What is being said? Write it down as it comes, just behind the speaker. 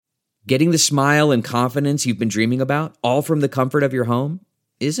Getting the smile and confidence you've been dreaming about, all from the comfort of your home,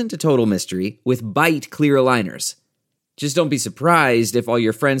 isn't a total mystery with Bite clear aligners. Just don't be surprised if all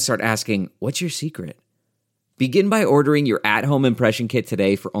your friends start asking, "What's your secret?" Begin by ordering your at-home impression kit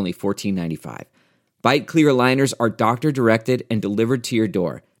today for only $14.95. Bite clear aligners are doctor-directed and delivered to your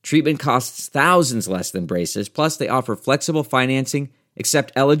door. Treatment costs thousands less than braces, plus they offer flexible financing,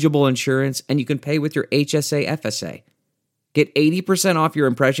 accept eligible insurance, and you can pay with your HSA FSA. Get 80% off your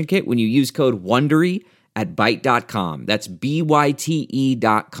impression kit when you use code WONDERY at Byte.com. That's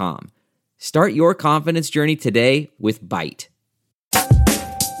BYTE.com. Start your confidence journey today with Byte.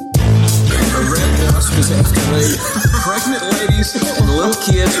 Pregnant ladies and little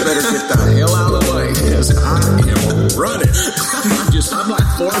kids better get the hell out of the way, because I am running. I'm like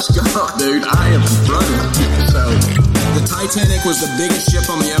Forrest Gump, dude. I am running. So the Titanic was the biggest ship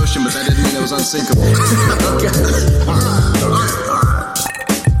on the ocean, but that didn't mean it was unsinkable. Okay. All right.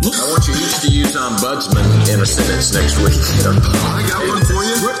 I want you each to use ombudsman in a sentence next week. I got one for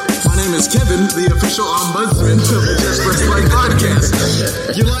you. My name is Kevin, the official ombudsman of the Just Press Play podcast.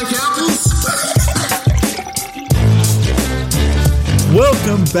 You like apples?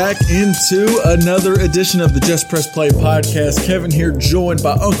 Welcome back into another edition of the Just Press Play podcast. Kevin here, joined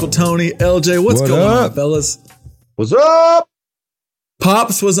by Uncle Tony. LJ, what's going on, fellas? What's up?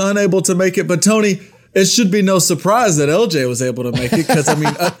 Pops was unable to make it, but Tony, it should be no surprise that LJ was able to make it, because, I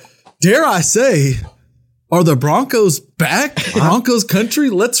mean, dare I say, are the Broncos back? Broncos country?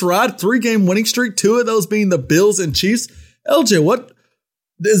 Let's ride. 3-game winning streak, 2 of those being the Bills and Chiefs. LJ, what?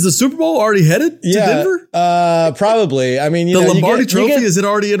 Is the Super Bowl already headed to Denver? Probably. I mean, the Lombardi Trophy, is it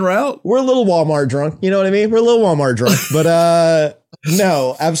already en route? We're a little Walmart drunk. You know what I mean? We're a little Walmart drunk. But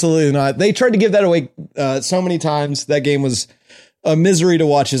no, absolutely not. They tried to give that away so many times. That game was a misery to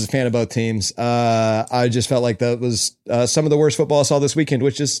watch as a fan of both teams. I just felt like that was some of the worst football I saw this weekend,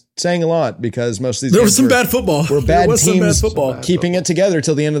 which is saying a lot, because most of these there was some bad football. Were bad teams keeping it together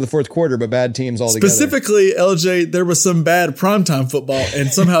till the end of the fourth quarter, but bad teams all together. Specifically, LJ, there was some bad primetime football,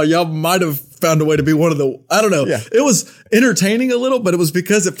 and somehow y'all might have found a way to be one of the, I don't know. Yeah. It was entertaining a little, but it was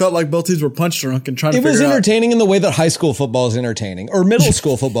because it felt like both teams were punch drunk and trying to figure out. It was entertaining in the way that high school football is entertaining, or middle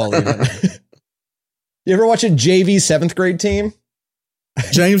school football even. You ever watch a JV 7th grade team?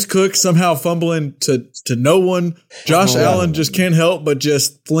 James Cook somehow fumbling to no one. Josh Allen just can't help but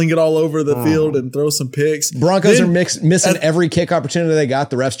just fling it all over the field and throw some picks. Broncos are missing every kick opportunity they got.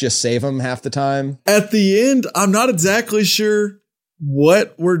 The refs just save them half the time. At the end, I'm not exactly sure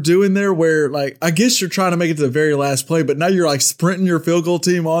what we're doing there, where, like, I guess you're trying to make it to the very last play, but now you're like sprinting your field goal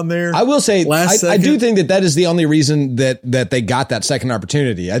team on there. I will say, I do think that is the only reason that they got that second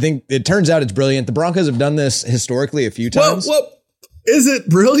opportunity. I think it turns out it's brilliant. The Broncos have done this historically a few times. Well, is it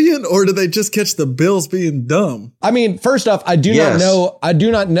brilliant, or do they just catch the Bills being dumb? I mean, first off, I do not know.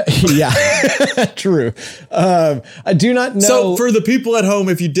 Yeah, true. I do not know. So for the people at home,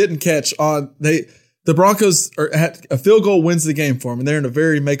 if you didn't catch on, the Broncos had a field goal wins the game for them, and they're in a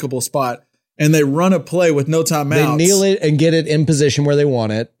very makeable spot, and they run a play with no timeouts. They kneel it and get it in position where they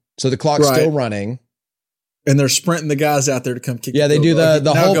want it, so the clock's still running. And they're sprinting the guys out there to come kick. Yeah, they do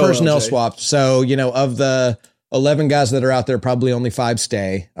the whole personnel swap. So, of the 11 guys that are out there, probably only 5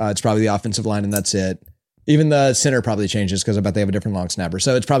 stay. It's probably the offensive line, and that's it. Even the center probably changes, because I bet they have a different long snapper.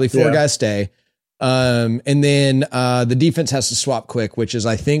 So it's probably 4 guys stay. And then the defense has to swap quick, which is,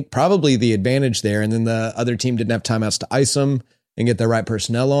 I think, probably the advantage there. And then the other team didn't have timeouts to ice them and get the right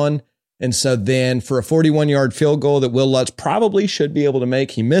personnel on. And so then for a 41-yard field goal that Will Lutz probably should be able to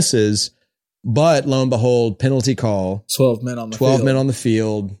make, he misses. But lo and behold, penalty call. 12 men on the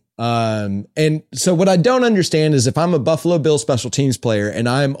field. And so what I don't understand is, if I'm a Buffalo Bills special teams player and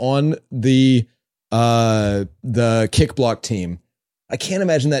I'm on the kick block team, I can't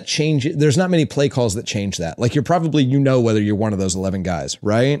imagine that change. There's not many play calls that change that. Like, you're probably, whether you're one of those 11 guys,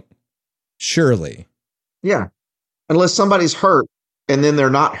 right? Surely. Yeah. Unless somebody's hurt and then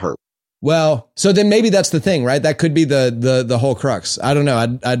they're not hurt. Well, so then maybe that's the thing, right? That could be the whole crux. I don't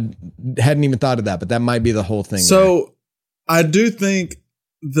know. I hadn't even thought of that, but that might be the whole thing. So I do think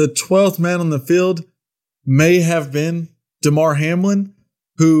the 12th man on the field may have been DeMar Hamlin,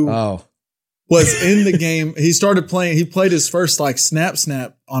 who was in the game. He started playing. He played his first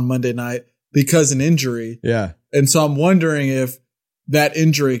snap on Monday night because of an injury. Yeah. And so I'm wondering if that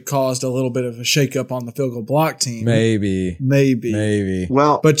injury caused a little bit of a shakeup on the field goal block team. Maybe.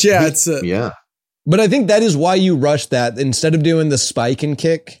 Well, but yeah, But I think that is why you rush that. Instead of doing the spike and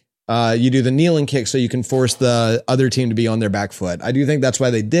kick, you do the kneel and kick, so you can force the other team to be on their back foot. I do think that's why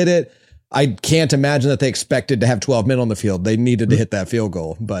they did it. I can't imagine that they expected to have 12 men on the field. They needed to hit that field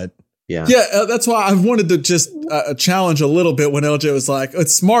goal, but Yeah. Yeah, that's why I wanted to just challenge a little bit when LJ was like,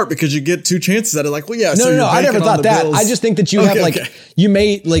 it's smart because you get 2 chances at it. Like, well, yeah. No, I never thought that. I just think that you have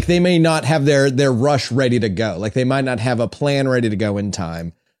they may not have their rush ready to go. Like they might not have a plan ready to go in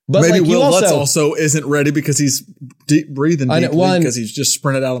time. But maybe like Will Lutz also isn't ready because he's breathing deeply because he's just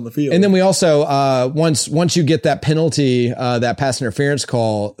sprinted out on the field. And then we also, once you get that penalty, that pass interference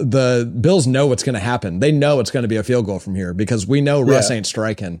call, the Bills know what's going to happen. They know it's going to be a field goal from here because we know Russ ain't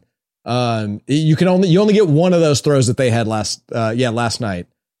striking. You only get one of those throws that they had last night.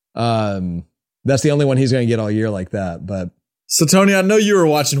 That's the only one he's going to get all year like that. But so Tony, I know you were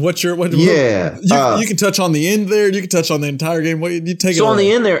watching. You can touch on the end there. You can touch on the entire game. What you take? So on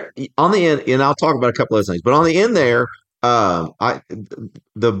the end, and I'll talk about a couple of things. But on the end there,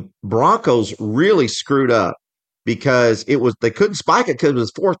 the Broncos really screwed up because they couldn't spike it because it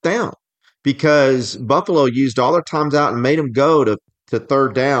was 4th down because Buffalo used all their times out and made them go to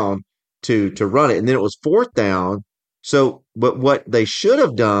 3rd down to run it, and then it was 4th down. So, but what they should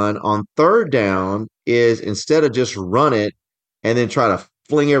have done on 3rd down is instead of just run it and then try to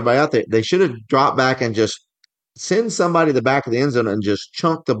fling everybody out there, they should have dropped back and just send somebody to the back of the end zone and just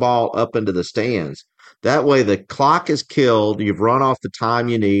chunk the ball up into the stands. That way the clock is killed, you've run off the time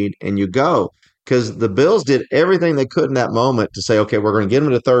you need, and you go. Because the Bills did everything they could in that moment to say, okay, we're going to get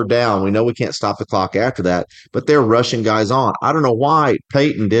them to 3rd down. We know we can't stop the clock after that, but they're rushing guys on. I don't know why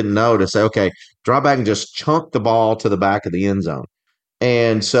Peyton didn't know to say, okay, drop back and just chunk the ball to the back of the end zone.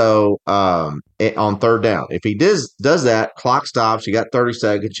 And so on 3rd down, if he does that, clock stops, you got 30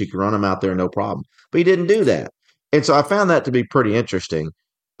 seconds, you can run him out there, no problem. But he didn't do that. And so I found that to be pretty interesting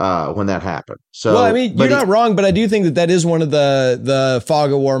when that happened. So, well, I mean, you're not wrong, but I do think that is one of the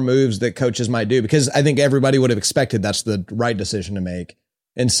fog of war moves that coaches might do because I think everybody would have expected that's the right decision to make.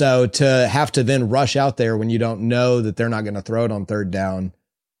 And so to have to then rush out there when you don't know that they're not going to throw it on 3rd down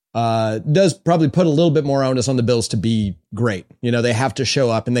does probably put a little bit more onus on the Bills to be great. You know, they have to show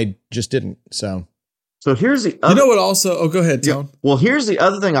up and they just didn't. So here's the other, you know what also, oh, go ahead, Tone. Yeah, well, here's the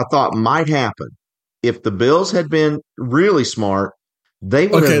other thing I thought might happen. If the Bills had been really smart, they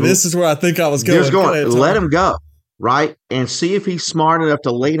would have. Okay, this is where I think I was going. Let him go, right? And see if he's smart enough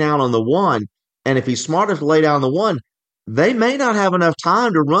to lay down on the 1. And if he's smart enough to lay down on the 1, they may not have enough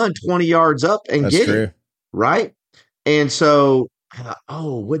time to run 20 yards up and get it, right? And so,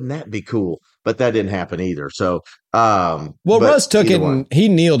 wouldn't that be cool? But that didn't happen either. So, Russ took it and he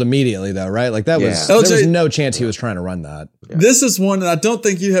kneeled immediately, though, right? Like that was there was no chance he was trying to run that. Yeah. This is one that I don't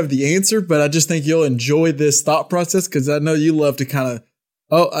think you have the answer, but I just think you'll enjoy this thought process because I know you love to kind of,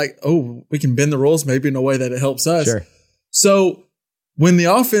 we can bend the rules maybe in a way that it helps us. Sure. So when the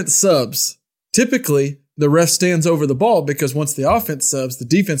offense subs, typically the ref stands over the ball because once the offense subs, the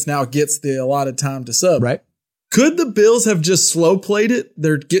defense now gets the allotted time to sub. Right. Could the Bills have just slow played it?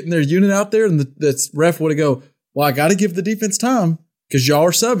 They're getting their unit out there, and the ref would have go, well, I got to give the defense time because y'all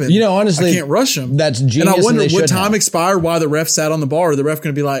are subbing. You know, honestly, I can't rush them. That's genius. And I wonder would time expire while the ref sat on the ball, or the ref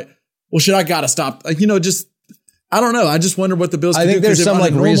going to be like, well, I got to stop? Like, I don't know. I just wonder what the Bills can do. I think there's some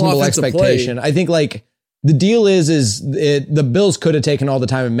like reasonable expectation. I think like the deal is the Bills could have taken all the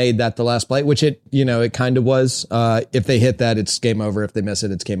time and made that the last play, which it kind of was. If they hit that, it's game over. If they miss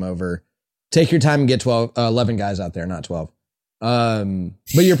it, it's game over. Take your time and get 11 guys out there, not 12.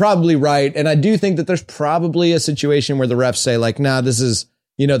 But you're probably right. And I do think that there's probably a situation where the refs say like, nah, this is,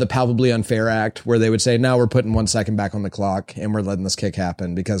 the palpably unfair act where they would say, no, we're putting 1 second back on the clock and we're letting this kick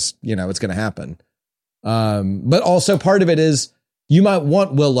happen because, it's going to happen. But also part of it is you might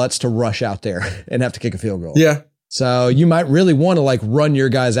want Will Lutz to rush out there and have to kick a field goal. Yeah. So you might really want to like run your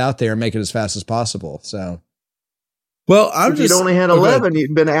guys out there and make it as fast as possible. So. Well, if you'd only had 11,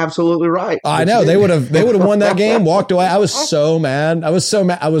 you'd been absolutely right. I know they would have won that game, walked away. I was so mad. I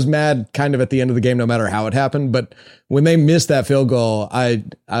was mad kind of at the end of the game, no matter how it happened. But when they missed that field goal,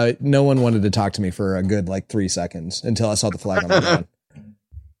 no one wanted to talk to me for a good 3 seconds until I saw the flag on the ground.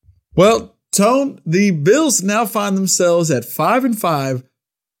 Well, Tone, the Bills now find themselves at 5-5.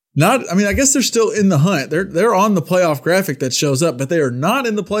 I guess they're still in the hunt. They're on the playoff graphic that shows up, but they are not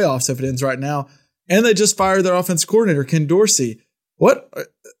in the playoffs if it ends right now. And they just fired their offensive coordinator, Ken Dorsey. What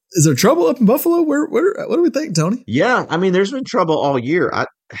is there trouble up in Buffalo? What do we think, Tony? Yeah, there's been trouble all year. I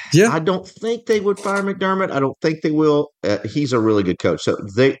don't think they would fire McDermott. I don't think they will. He's a really good coach.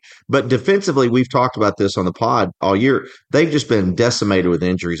 But defensively, we've talked about this on the pod all year. They've just been decimated with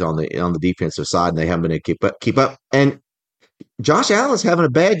injuries on the defensive side, and they haven't been able to keep up. And Josh Allen's having a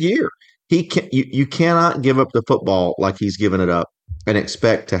bad year. You cannot give up the football like he's given it up and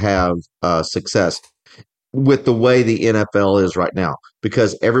expect to have success with the way the NFL is right now,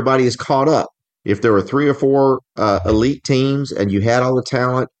 because everybody is caught up. If there were 3 or 4 elite teams and you had all the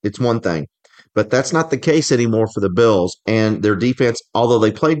talent, it's one thing. But that's not the case anymore for the Bills. And their defense, although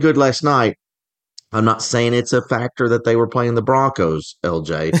they played good last night, I'm not saying it's a factor that they were playing the Broncos,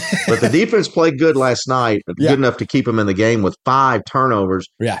 LJ, but the defense played good last night, good enough to keep them in the game with 5 turnovers.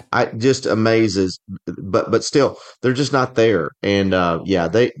 Yeah, I just amazes, but still, they're just not there. And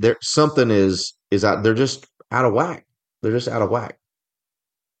they're something is out. They're just out of whack. They're just out of whack.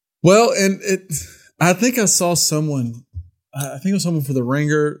 Well, and I think I saw someone. I think it was someone for the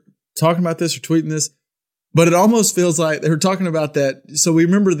Ringer talking about this or tweeting this. But it almost feels like they were talking about that. So we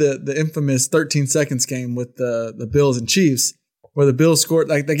remember the infamous 13 seconds game with the Bills and Chiefs, where the Bills scored.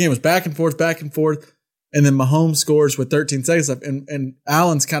 Like that game was back and forth, and then Mahomes scores with 13 seconds left. And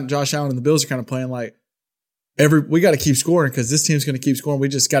Josh Allen and the Bills are kind of playing like we got to keep scoring because this team's going to keep scoring. We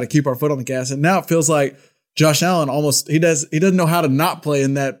just got to keep our foot on the gas. And now it feels like Josh Allen he doesn't know how to not play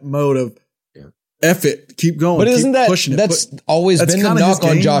in that mode of F it, keep going. But isn't that pushing it. That's always been the knock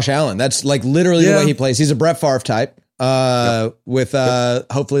on Josh Allen? That's like literally the way he plays. He's a Brett Favre type, with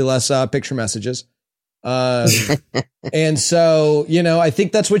hopefully less picture messages. And so, I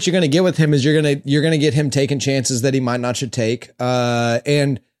think that's what you're going to get with him is you're going to get him taking chances that he might not should take.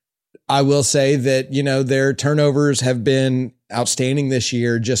 And I will say that, their turnovers have been outstanding this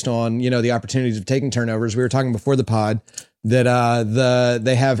year just on, the opportunities of taking turnovers. We were talking before the pod that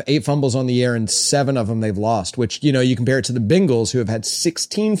they have 8 fumbles on the year and 7 of them they've lost, which, you compare it to the Bengals who have had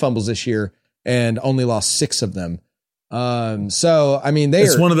 16 fumbles this year and only lost 6 of them. So, I mean,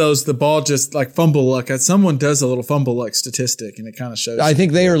 it's one of those, the ball just like fumble luck. Someone does a little fumble luck statistic and it kind of shows. I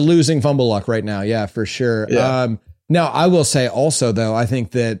think they are losing fumble luck right now. Yeah, for sure. Yeah. Now, I will say also, though, I think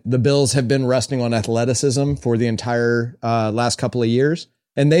that the Bills have been resting on athleticism for the entire last couple of years.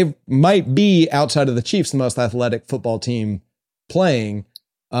 And they might be, outside of the Chiefs, the most athletic football team playing.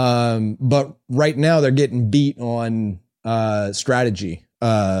 But right now they're getting beat on strategy,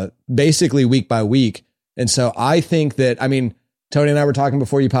 basically week by week. And so I think that, Tony and I were talking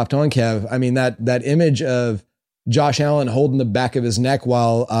before you popped on, Kev. That image of Josh Allen holding the back of his neck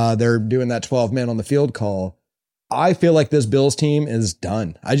while they're doing that 12-man on the field call. I feel like this Bills team is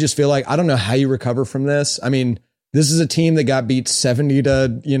done. I just feel like I don't know how you recover from this. This is a team that got beat 70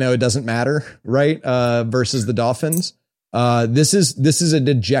 to, it doesn't matter, right? Versus the Dolphins. This is a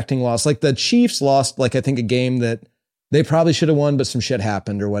dejecting loss. Like the Chiefs lost, I think a game that they probably should have won, but some shit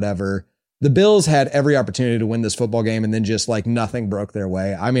happened or whatever. The Bills had every opportunity to win this football game and then just nothing broke their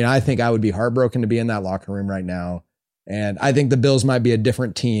way. I think I would be heartbroken to be in that locker room right now. And I think the Bills might be a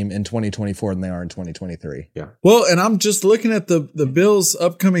different team in 2024 than they are in 2023. Yeah. Well, and I'm just looking at the Bills'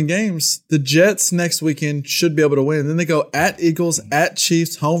 upcoming games. The Jets next weekend should be able to win. Then they go at Eagles, at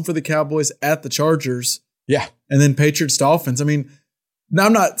Chiefs, home for the Cowboys, at the Chargers. Yeah. And then Patriots, Dolphins. Now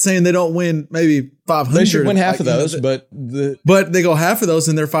I'm not saying they don't win maybe 500. They should win half of those, but they go half of those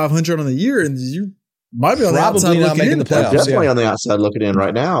and they're 500 on the year, and you might be on the outside looking in. They're definitely on the outside looking in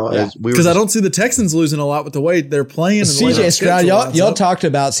right now. Because I don't see the Texans losing a lot with the way they're playing. CJ Stroud, y'all talked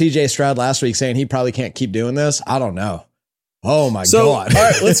about CJ Stroud last week saying he probably can't keep doing this. I don't know. Oh my God. All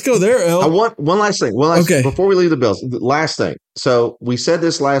right, let's go there, El. I want one last thing. Before we leave the Bills, last thing. So we said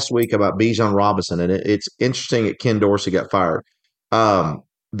this last week about Bijan Robinson, and it's interesting that Ken Dorsey got fired.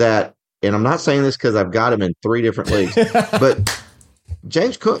 And I'm not saying this because I've got him in 3 different leagues, but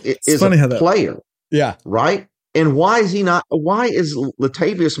James Cook is a player. Yeah. Right? And why is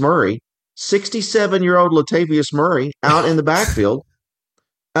Latavius Murray, 67-year-old Latavius Murray, out in the backfield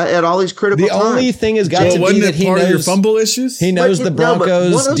at all these critical times? The only thing has got to be that he knows your fumble issues. He knows the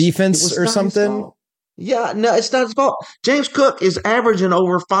Broncos defense or something. Yeah, no, it's not his fault. James Cook is averaging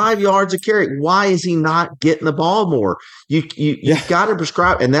over 5 yards a carry. Why is he not getting the ball more? You've got to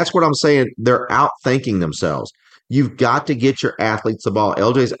prescribe, and that's what I'm saying. They're outthinking themselves. You've got to get your athletes the ball.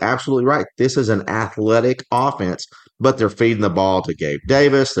 LJ's absolutely right. This is an athletic offense, but they're feeding the ball to Gabe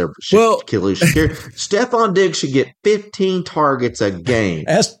Davis. Stephon Diggs should get 15 targets a game.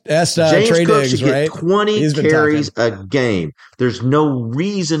 James Trey Cook Diggs, should get 20 carries a game. There's no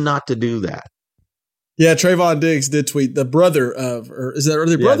reason not to do that. Yeah, Trayvon Diggs did tweet the brother of, or is that, are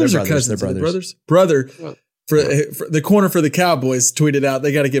they brothers or cousins? They're brothers. Brother. For the corner for the Cowboys tweeted out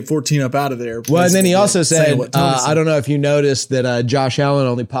they got to get 14 up out of there. Well, and then he also said, I don't know if you noticed that Josh Allen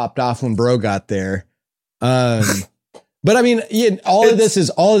only popped off when Bro got there. But all of this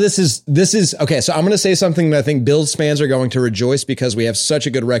is okay. So I'm going to say something that I think Bills fans are going to rejoice because we have such a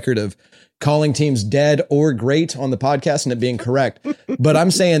good record of calling teams dead or great on the podcast and it being correct. But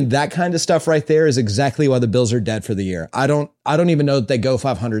I'm saying that kind of stuff right there is exactly why the Bills are dead for the year. I don't even know that they go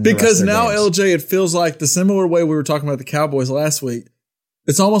 500 because now games. LJ, it feels like the similar way we were talking about the Cowboys last week.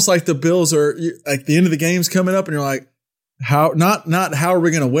 it's almost like the Bills are like the end of the game's coming up and you're like, how, not how are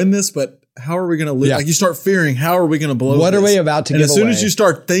we going to win this, but how are we going to lose? Yeah. Like you start fearing, how are we going to blow What this? are we about to and give as soon away? as you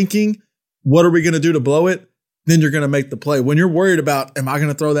start thinking, what are we going to do to blow it? Then you're going to make the play. When you're worried about, am I going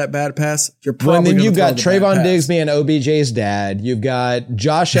to throw that bad pass? You're probably then you've got throw the bad Trayvon pass. Diggs being OBJ's dad. You've got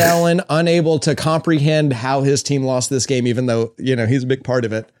Josh Allen unable to comprehend how his team lost this game, even though, he's a big part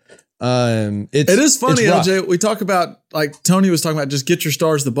of it. It is funny, it's rough. LJ. We talk about, like Tony was talking about, just get your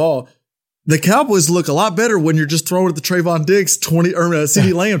stars the ball. The Cowboys look a lot better when you're just throwing at the Trayvon Diggs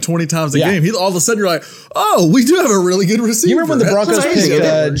CeeDee Lamb 20 times a game. All of a sudden you're like, oh, we do have a really good receiver. You remember when the Broncos crazy.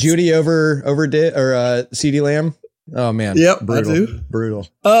 picked Judy over CeeDee Lamb? Oh man, Yep, brutal, I do. brutal.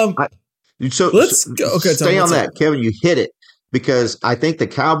 So Let's go. Okay, stay on that, it. Kevin. You hit it because I think the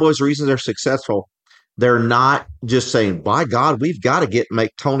Cowboys' reasons they're successful. They're not just saying, "By God, we've got to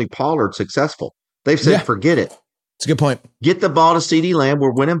make Tony Pollard successful." They've said, "Forget it. It's a good point. Get the ball to CeeDee Lamb.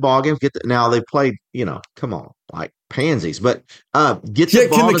 We're winning ball games. Now they played, come on, like pansies. But get the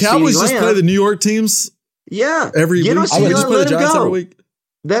ball can the to Cowboys CeeDee just Lamb. play the New York teams? Yeah, Every get week. CeeDee Just Lamb, play the let him Giants go. every week.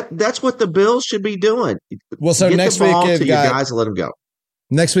 That's what the Bills should be doing. Well, so get next the ball week to they've your got guys and let them go.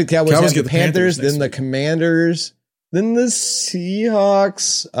 next week Cowboys Cowboys have get the the Panthers Panthers, then next the week. Commanders, then the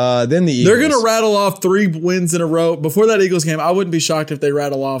Seahawks, then the Eagles. They're going to rattle off 3 wins in a row. Before that Eagles game, I wouldn't be shocked if they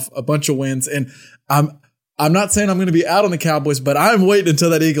rattle off a bunch of wins. And I'm not saying I'm going to be out on the Cowboys, but I'm waiting until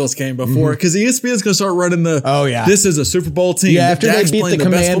that Eagles game before because ESPN's going to start running this is a Super Bowl team. Yeah, after Dak's they beat playing the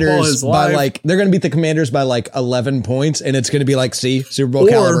best football of Commanders his by life. they're going to beat the Commanders by 11 points, and it's going to be Super Bowl Or-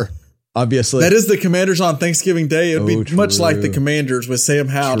 caliber. Obviously, That is the Commanders on Thanksgiving Day. It would be much like the Commanders with Sam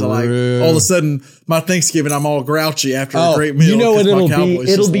Howell. To all of a sudden, my Thanksgiving, I'm all grouchy after a great meal. You know what 'cause my it'll be? Cowboys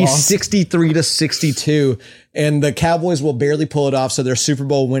It'll just be lost. 63-62, and the Cowboys will barely pull it off. So they're Super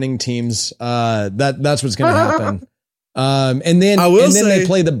Bowl winning teams. That's what's going to happen. And then they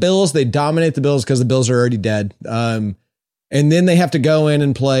play the Bills. They dominate the Bills because the Bills are already dead. And then they have to go in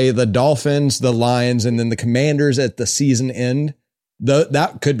and play the Dolphins, the Lions, and then the Commanders at the season end.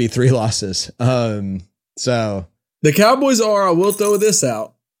 That could be 3 losses. So The Cowboys are, I will throw this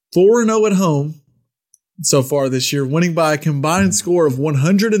out, 4-0 at home so far this year, winning by a combined score of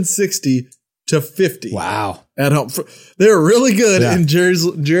 160-50. wow. At home. They're really good in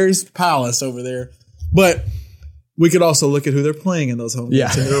Jerry's Palace over there. But we could also look at who they're playing in those home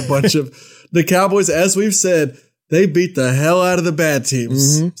games. And there are a bunch of the Cowboys, as we've said, they beat the hell out of the bad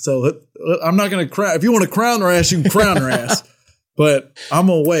teams. So I'm not going to crown. If you want to crown their ass, you can crown their ass. But I'm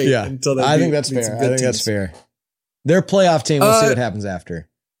going to wait until they I think that's fair. I think that's fair. Their playoff team, we'll see what happens after.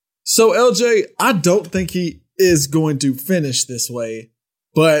 So, LJ, I don't think he is going to finish this way,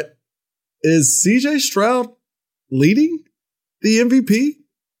 but is CJ Stroud leading the MVP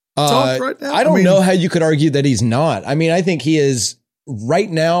talk right now? I don't know how you could argue that he's not. I mean, I think he is right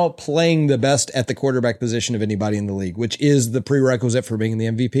now playing the best at the quarterback position of anybody in the league, which is the prerequisite for being the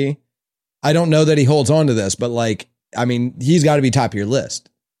MVP. I don't know that he holds on to this, but he's got to be top of your list.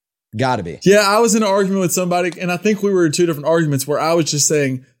 Got to be. Yeah, I was in an argument with somebody, and I think we were in 2 different arguments where I was just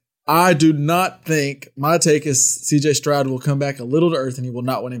saying, I do not think, my take is CJ Stroud will come back a little to earth and he will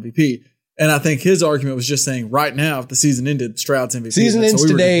not win MVP. And I think his argument was just saying right now, if the season ended, Stroud's MVP. Season ends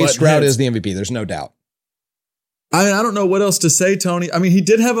today, Stroud is the MVP. There's no doubt. I mean, I don't know what else to say, Tony. I mean, he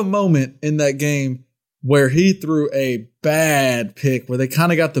did have a moment in that game where he threw a bad pick where they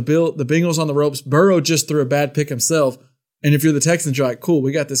kind of got the Bengals on the ropes. Burrow just threw a bad pick himself. And if you're the Texans, you're like, cool,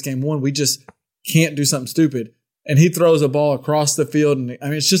 we got this game won. We just can't do something stupid. And he throws a ball across the field. And I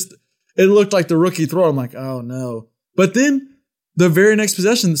mean, it looked like the rookie throw. I'm like, oh no. But then the very next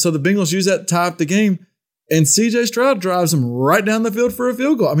possession, so the Bengals use that to tie up the game. And CJ Stroud drives them right down the field for a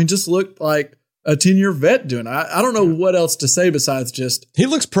field goal. I mean, just looked like a 10-year vet doing it. I don't know what else to say besides just he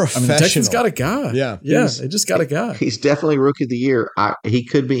looks professional. I mean, the Texans got a guy. Yeah, they just got a guy. He's definitely rookie of the year. He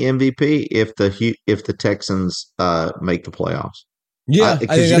could be MVP if the Texans make the playoffs. Yeah,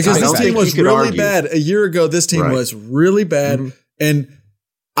 because this team was really bad a year ago. This team was really bad, and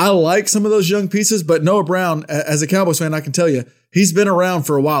I like some of those young pieces. But Noah Brown, as a Cowboys fan, I can tell you he's been around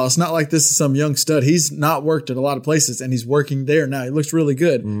for a while. It's not like this is some young stud. He's not worked at a lot of places, and he's working there now. He looks really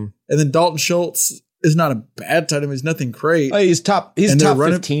good. And then Dalton Schultz is not a bad tight end. He's nothing great. He's top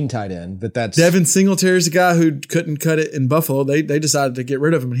 15 tight end, but that's Devin Singletary's a guy who couldn't cut it in Buffalo. They decided to get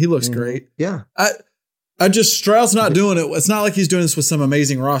rid of him, and he looks great. Yeah. Stroud's not doing it. It's not like he's doing this with some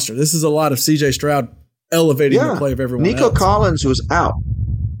amazing roster. This is a lot of CJ Stroud elevating the play of everyone Nico else. Collins was out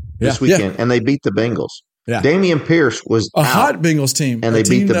this weekend, and they beat the Bengals. Yeah. Damian Pierce was a out, hot Bengals team, and they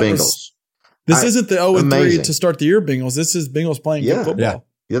beat the Bengals. This isn't the 0-3 to start the year Bengals. This is Bengals playing good football.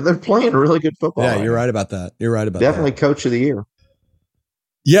 Yeah, they're playing really good football. Yeah, you're right about that. Definitely coach of the year.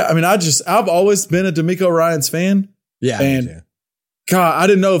 Yeah, I mean, I've always been a D'Amico Ryans fan. Yeah, and God, I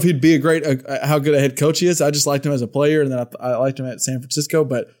didn't know if he'd be how good a head coach he is. I just liked him as a player, and then I liked him at San Francisco.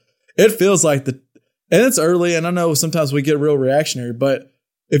 But it feels like and it's early, and I know sometimes we get real reactionary. But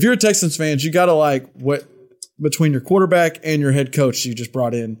if you're a Texans fan, you got to like what between your quarterback and your head coach you just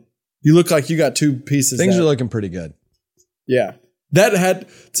brought in. You look like you got two pieces. Things are looking pretty good. Yeah,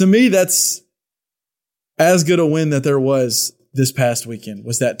 to me, that's as good a win that there was this past weekend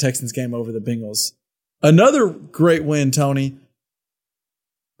was that Texans game over the Bengals. Another great win, Tony.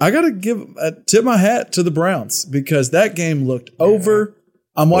 I got to tip my hat to the Browns because that game looked over.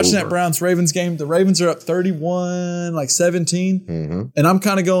 I'm watching that Browns-Ravens game. The Ravens are up 31, like 17. Mm-hmm. And I'm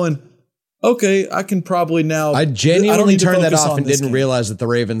kind of going, okay, I can probably now. I genuinely turned that off and didn't realize that the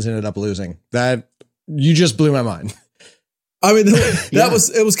Ravens ended up losing. That you just blew my mind. I mean,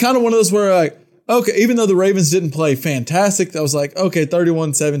 it was kind of one of those where like, okay, even though the Ravens didn't play fantastic, that was like, okay,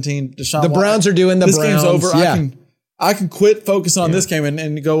 31-17. The Browns are doing this Browns. Game's over. Yeah. I can quit focusing on this game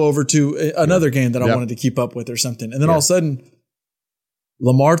and go over to another game that I wanted to keep up with or something. And then all of a sudden,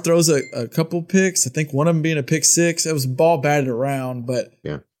 Lamar throws a couple picks. I think one of them being a pick six. It was a ball batted around, but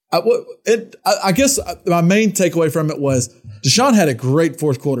I guess my main takeaway from it was Deshaun had a great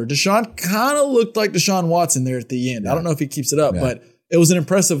fourth quarter. Deshaun kind of looked like Deshaun Watson there at the end. I don't know if he keeps it up, but it was an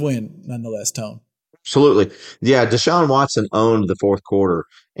impressive win nonetheless, Tone. Absolutely. Yeah, Deshaun Watson owned the fourth quarter.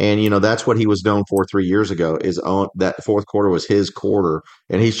 And, that's what he was known for 3 years ago that fourth quarter was his quarter.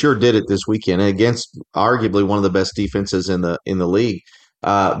 And he sure did it this weekend against arguably one of the best defenses in the league.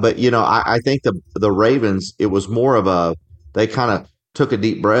 But, I think the Ravens, it was more of they kind of took a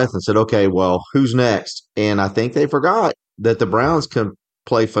deep breath and said, okay, well, who's next? And I think they forgot that the Browns can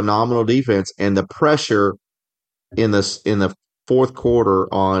play phenomenal defense, and the pressure in the fourth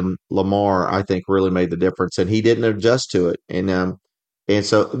quarter on Lamar, I think, really made the difference, and he didn't adjust to it. And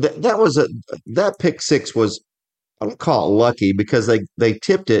so that pick six was, I don't call it lucky because they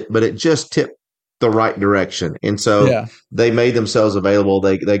tipped it, but it just tipped the right direction. And so they made themselves available.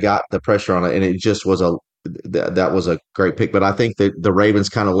 They got the pressure on it, and it just was that was a great pick. But I think that the Ravens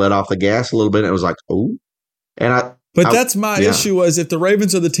kind of let off the gas a little bit. And it was like, oh, that's my issue was if the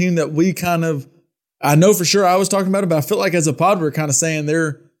Ravens are the team that we kind of, I know for sure I was talking about it, but I feel like as a pod, we're kind of saying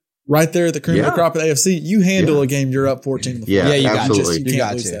they're right there at the cream of the crop of the AFC. You handle a game, you're up 14. You absolutely. You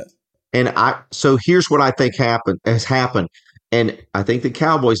can't lose that. And so here's what I think has happened. And I think the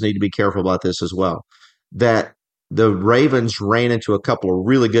Cowboys need to be careful about this as well, that the Ravens ran into a couple of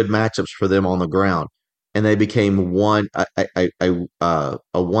really good matchups for them on the ground, and they became a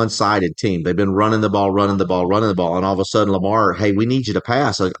one-sided team. They've been running the ball, and all of a sudden Lamar, hey, we need you to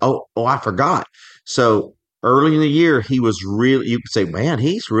pass. Like, oh, I forgot. So early in the year, he was really, you could say, man,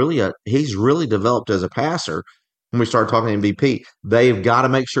 he's really developed as a passer. When we start talking MVP, they've got to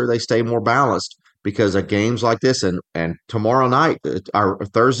make sure they stay more balanced because of games like this and tomorrow night, or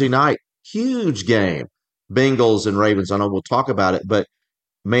Thursday night, huge game, Bengals and Ravens. I know we'll talk about it, but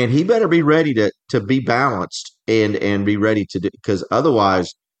man, he better be ready to be balanced and be ready to do, because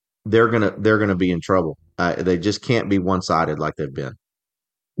otherwise they're gonna be in trouble. They just can't be one-sided like they've been.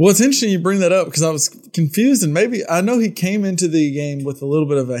 Well, it's interesting you bring that up because I was confused, and maybe I know he came into the game with a little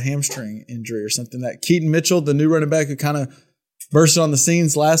bit of a hamstring injury or something. That Keaton Mitchell, the new running back who kind of bursted on the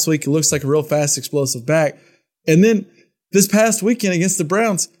scenes last week, looks like a real fast, explosive back. And then this past weekend against the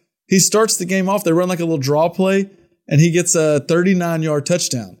Browns, he starts the game off. They run like a little draw play, and he gets a 39-yard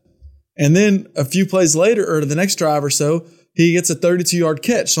touchdown. And then a few plays later, or the next drive or so, he gets a 32-yard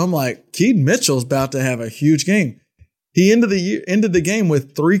catch. So I'm like, Keaton Mitchell's about to have a huge game. He ended the game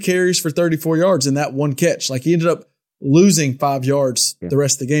with 3 carries for 34 yards in that one catch. Like he ended up losing 5 yards the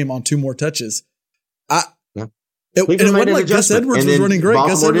rest of the game on 2 more touches. It wasn't like Gus Edwards was running great.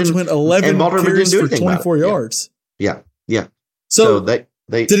 Gus Edwards went 11 carries for 24 yards. Yeah. So they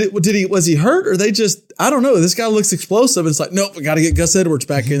was he hurt or they just, I don't know. This guy looks explosive. It's like, nope, we got to get Gus Edwards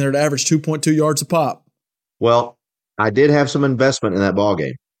back in there to average 2.2 yards a pop. Well, I did have some investment in that ball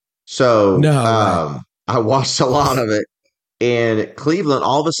game. So I watched a lot of it, and Cleveland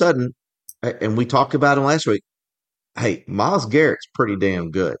all of a sudden, and we talked about him last week. Hey, Myles Garrett's pretty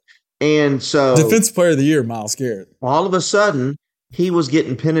damn good. And so Defensive Player of the Year, Myles Garrett. All of a sudden, he was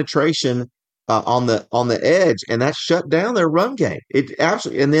getting penetration on the edge, and that shut down their run game. It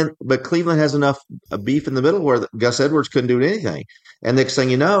absolutely. But Cleveland has enough beef in the middle where Gus Edwards couldn't do anything. And next thing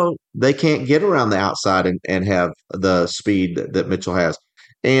you know, they can't get around the outside and have the speed that Mitchell has.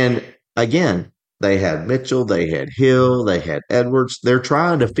 And again, they had Mitchell, they had Hill, they had Edwards. They're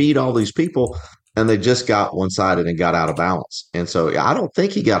trying to feed all these people, and they just got one-sided and got out of balance. And so I don't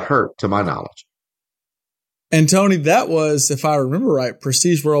think he got hurt, to my knowledge. And Tony, that was, if I remember right,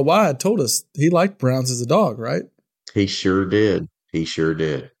 Prestige Worldwide told us he liked Browns as a dog, right? He sure did. He sure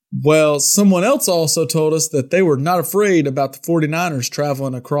did. Well, someone else also told us that they were not afraid about the 49ers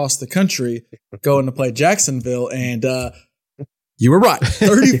traveling across the country going to play Jacksonville. And you were right.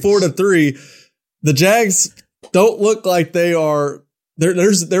 34-3. The Jags don't look like they are.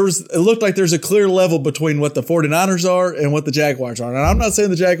 It looked like there's a clear level between what the 49ers are and what the Jaguars are. And I'm not saying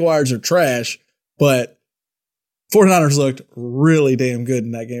the Jaguars are trash, but 49ers looked really damn good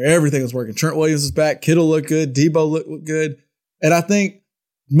in that game. Everything was working. Trent Williams was back. Kittle looked good. Debo looked good. And I think,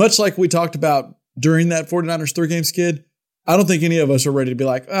 much like we talked about during that 49ers 3-game skid, I don't think any of us are ready to be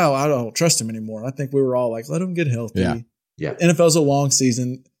like, oh, I don't trust him anymore. I think we were all like, let him get healthy. Yeah. NFL's a long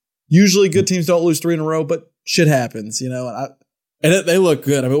season. Usually good teams don't lose 3 in a row, but shit happens, you know. And they look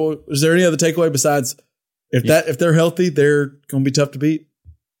good. I mean, is there any other takeaway besides if they're healthy, they're going to be tough to beat?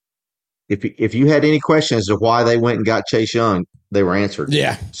 If you had any questions as to why they went and got Chase Young, they were answered.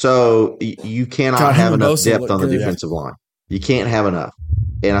 Yeah. So you cannot have enough depth on the defensive line. You can't have enough.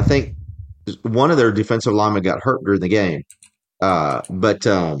 And I think one of their defensive linemen got hurt during the game. But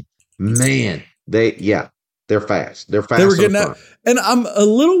man, they're fast. They're fast. They were getting out. And I'm a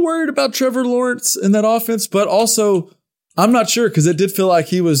little worried about Trevor Lawrence in that offense, but also I'm not sure because it did feel like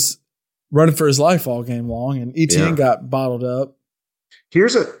he was running for his life all game long, and ETN got bottled up.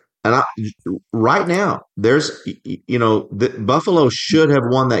 Right now, Buffalo should have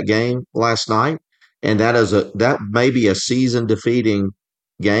won that game last night, and that may be a season defeating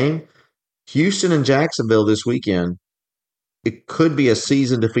game. Houston and Jacksonville this weekend, it could be a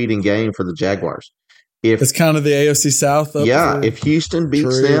season defeating game for the Jaguars. If it's kind of the AFC South. If Houston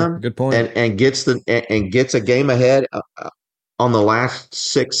beats them, good point, and gets a game ahead on the last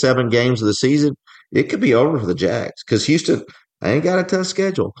 6-7 games of the season, it could be over for the Jags because Houston. I ain't got a tough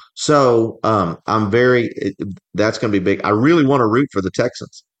schedule. So that's going to be big. I really want to root for the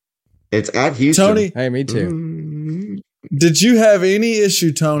Texans. It's at Houston. Tony. Hey, me too. Did you have any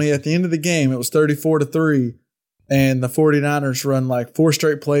issue, Tony, at the end of the game? It was 34-3, and the 49ers run like 4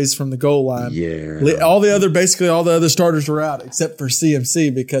 straight plays from the goal line. Yeah. Basically all the other starters were out except for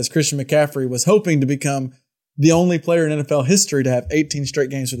CMC because Christian McCaffrey was hoping to become the only player in NFL history to have 18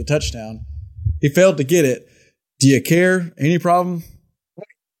 straight games with a touchdown. He failed to get it. Do you care? Any problem?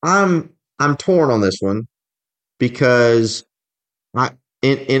 I'm torn on this one because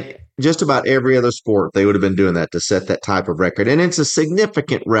in just about every other sport they would have been doing that to set that type of record, and it's a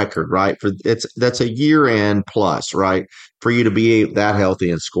significant record, right? That's a year end plus, right? For you to be that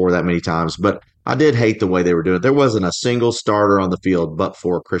healthy and score that many times. But I did hate the way they were doing it. There wasn't a single starter on the field but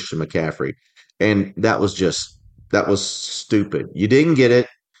for Christian McCaffrey, and that was stupid. You didn't get it.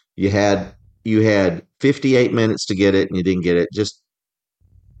 You had 58 minutes to get it, and you didn't get it. Just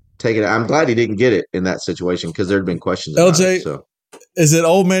take it. I'm glad he didn't get it in that situation because there had been questions about it. So. Is it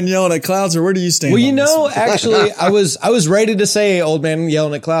old man yelling at clouds, or where do you stand? Well, actually, I was ready to say old man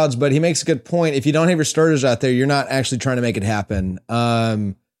yelling at clouds, but he makes a good point. If you don't have your starters out there, you're not actually trying to make it happen.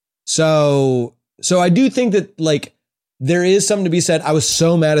 So I do think that like there is something to be said. I was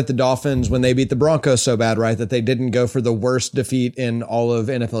so mad at the Dolphins when they beat the Broncos so bad, right? That they didn't go for the worst defeat in all of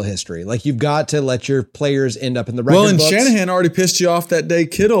NFL history. Like you've got to let your players end up in the record books. Well, and Shanahan already pissed you off that day.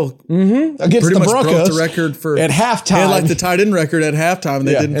 Kittle against pretty the much Broncos broke the record for at halftime. He had like the tight end record at halftime, and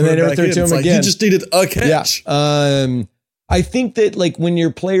they didn't. And they never threw it to him again. He just needed a catch. Yeah. I think that like when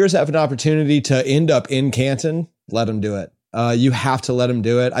your players have an opportunity to end up in Canton, let them do it. You have to let them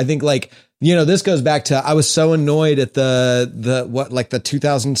do it. I think like. This goes back to I was so annoyed at the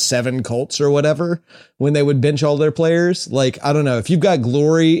 2007 Colts or whatever when they would bench all their players. Like, I don't know. If you've got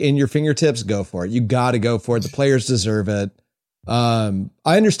glory in your fingertips, go for it. You got to go for it. The players deserve it. I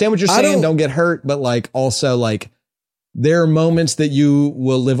understand what you're saying. Don't get hurt, but like also like there are moments that you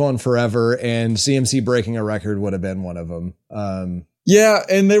will live on forever, and CMC breaking a record would have been one of them. Yeah,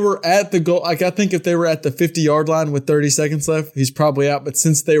 and they were at the goal. Like, I think if they were at the 50-yard line with 30 seconds left, he's probably out. But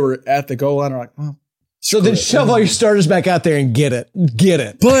since they were at the goal line, they're like, well, so then shove all your starters back out there and get it.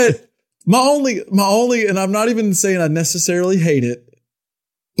 But my only, and I'm not even saying I necessarily hate it,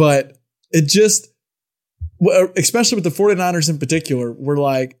 but it just, especially with the 49ers in particular, we're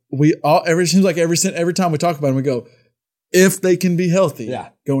like, every time we talk about them, we go, if they can be healthy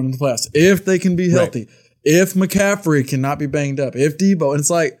going into the playoffs, if they can be healthy. Right. If McCaffrey cannot be banged up, if Debo, and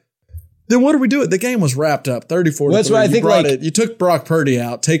it's like, then what do we do? The game was wrapped up 34-3. Well, that's what I think. You took Brock Purdy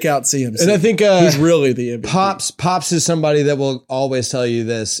out, take out CMC. And I think who's really the MVP. Pops is somebody that will always tell you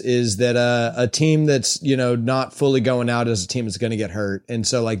this is that a team that's not fully going out as a team is going to get hurt, and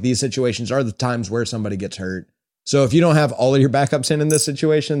so like these situations are the times where somebody gets hurt. So if you don't have all of your backups in this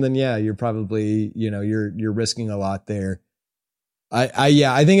situation, then yeah, you're probably, you're risking a lot there.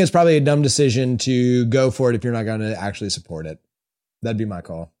 I think it's probably a dumb decision to go for it if you're not going to actually support it. That'd be my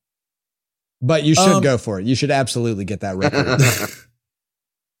call. But you should go for it. You should absolutely get that record.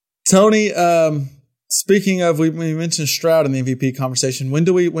 Tony, speaking of, we mentioned Stroud in the MVP conversation. When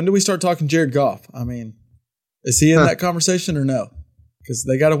do we start talking Jared Goff? I mean, is he in that conversation or no? Because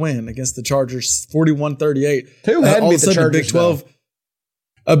they got to win against the Chargers, 41-38. Who had beat the Chargers?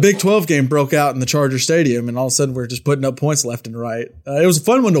 A Big 12 game broke out in the Charger Stadium, and all of a sudden we're just putting up points left and right. It was a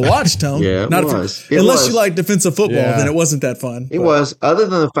fun one to watch, Tone. Yeah, unless you like defensive football, then it wasn't that fun. It was, other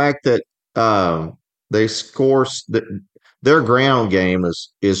than the fact that they score. Their ground game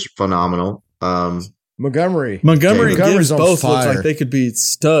is phenomenal. Montgomery Gibbs both look like they could be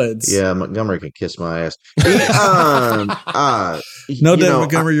studs. Yeah, Montgomery can kiss my ass. No doubt,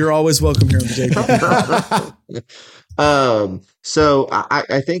 Montgomery, you're always welcome here on the JP. So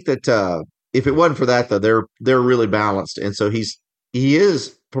I think that if it wasn't for that, though, they're really balanced, and so he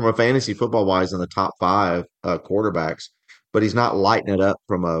is, from a fantasy football wise, in the top 5 quarterbacks, but he's not lighting it up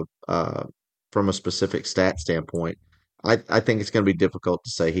from a specific stat standpoint. I think it's going to be difficult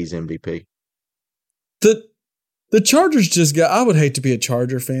to say he's MVP. The Chargers just I would hate to be a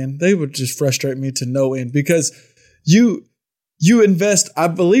Charger fan. They would just frustrate me to no end because you invest, I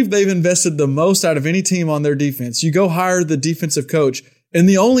believe they've invested the most out of any team on their defense. You go hire the defensive coach, and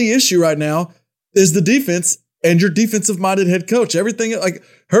the only issue right now is the defense and your defensive-minded head coach. Everything, like,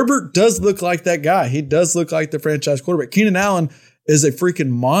 Herbert does look like that guy. He does look like the franchise quarterback. Keenan Allen is a freaking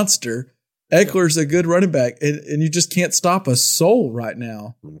monster. Eckler's a good running back, and you just can't stop a soul right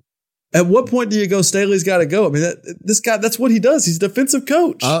now. At what point do you go, Staley's got to go? I mean, this guy, that's what he does. He's a defensive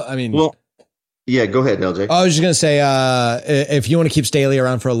coach. Yeah, go ahead, LJ. I was just going to say, if you want to keep Staley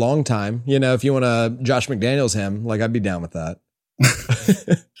around for a long time, if you want to Josh McDaniels him, like, I'd be down with that.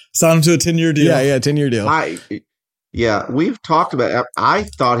 Sign him to a 10-year deal. Yeah, 10-year deal. We've talked about. I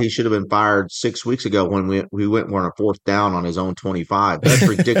thought he should have been fired 6 weeks ago when we went on a 4th down on his own 25. That's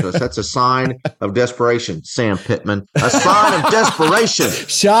ridiculous. That's a sign of desperation, Sam Pittman. A sign of desperation.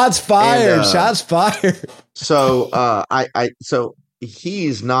 Shots fired. And, shots fired. So so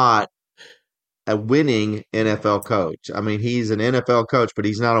he's not a winning NFL coach. I mean, he's an NFL coach, but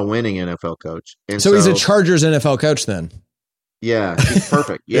he's not a winning NFL coach. And so he's a Chargers NFL coach then. Yeah, he's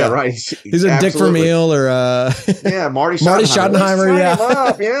perfect. Yeah, right. He's a Dick Vermeil or Marty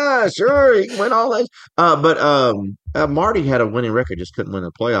Schottenheimer. Yeah, sure. He can win all that. But Marty had a winning record, just couldn't win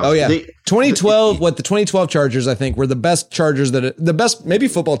the playoffs. Oh yeah, 2012. The 2012 Chargers, I think, were the best Chargers the best maybe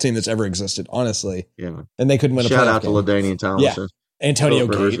football team that's ever existed. Honestly, yeah. And they couldn't win a playoff game. Shout out to LaDainian Tomlinson. Yeah. Antonio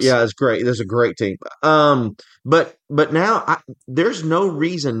Gates. Yeah, it's great. There's a great team. But now there's no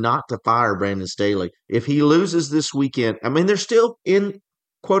reason not to fire Brandon Staley. If he loses this weekend, I mean, they're still in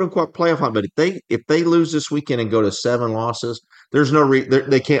quote unquote playoff hunt. But if they lose this weekend and go to 7 losses, there's no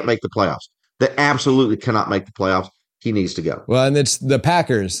they can't make the playoffs. They absolutely cannot make the playoffs. He needs to go. Well, and it's the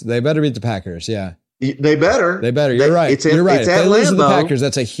Packers. They better beat the Packers. Yeah, they better. You're right. You're right. If they lose to the Packers,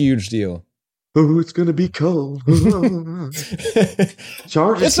 that's a huge deal. Oh, it's going to be cold.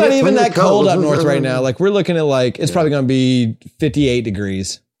 Chargers. It's not even that cold up north right now. Like, we're looking at it's probably going to be 58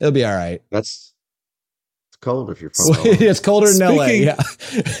 degrees. It'll be all right. It's cold if you're from It's colder in LA. Yeah.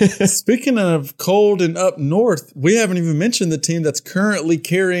 Speaking of cold and up north, we haven't even mentioned the team that's currently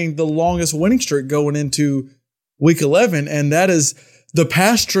carrying the longest winning streak going into week 11, and that is the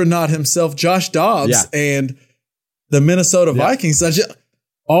Pastronaut himself, Josh Dobbs, and the Minnesota Vikings.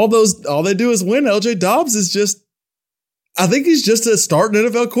 All they do is win. LJ Dobbs is I think he's just a starting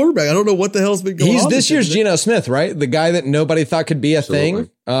NFL quarterback. I don't know what the hell's been going on. He's this year's Geno Smith, right? The guy that nobody thought could be a thing,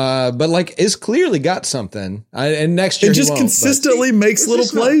 but is clearly got something. And next year, he just consistently makes little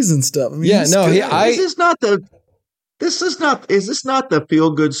plays and stuff. I mean, is this not the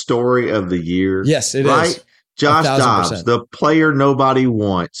feel good story of the year? Yes, it right? is. Josh Dobbs, the player nobody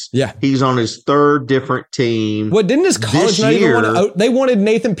wants. Yeah. He's on his 3rd different team. What, didn't his college not even want they wanted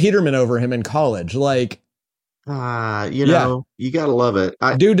Nathan Peterman over him in college. You got to love it.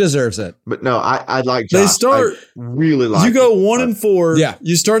 Dude deserves it. But no, I like Josh. They start really like you go 1-4. Yeah.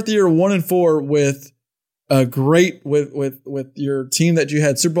 You start the year 1-4 with a great with your team that you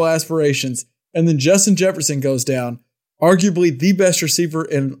had Super Bowl aspirations, and then Justin Jefferson goes down, arguably the best receiver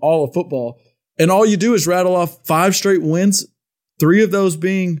in all of football. And all you do is rattle off 5 straight wins, 2 of those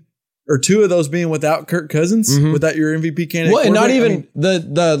being without Kirk Cousins, without your MVP candidate. Well, and not even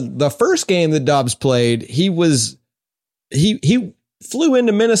the first game that Dobbs played, he flew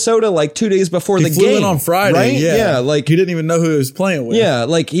into Minnesota like 2 days before the game. He flew in on Friday, right? yeah. Like he didn't even know who he was playing with. Yeah,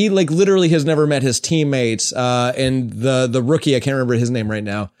 like he literally has never met his teammates. And the rookie, I can't remember his name right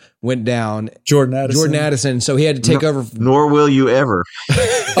now, went down. Jordan Addison. So he had to take over. Nor will you ever.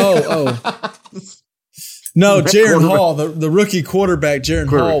 No, Jaron Hall, the rookie quarterback, Jaron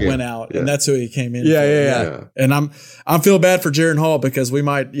Hall went out, and that's who he came in. Yeah. And I'm feel bad for Jaron Hall because we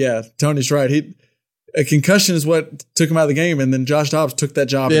might. Yeah, Tony's right. A concussion is what took him out of the game, and then Josh Dobbs took that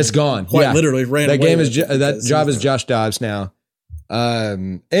job. It's gone. Quite literally ran. That away game is that job is Josh Dobbs now.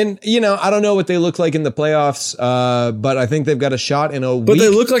 And I don't know what they look like in the playoffs, but I think they've got a shot in a week. But they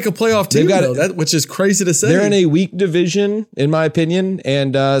look like a playoff team, which is crazy to say. They're in a weak division, in my opinion,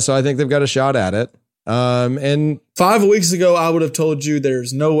 and so I think they've got a shot at it. And 5 weeks ago, I would have told you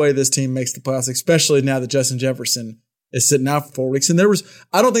there's no way this team makes the playoffs, especially now that Justin Jefferson is sitting out for 4 weeks. And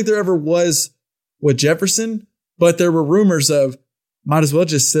I don't think there ever was with Jefferson, but there were rumors of might as well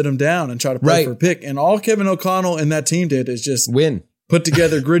just sit him down and try to play for a pick. And all Kevin O'Connell and that team did is just put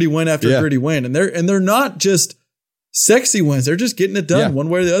together gritty win after gritty win. And they're not just sexy wins. They're just getting it done one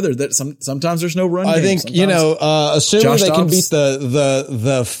way or the other. That sometimes there's no run game. I think, assuming Josh they can Dobbs. beat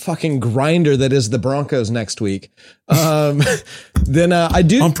the fucking grinder that is the Broncos next week. Then I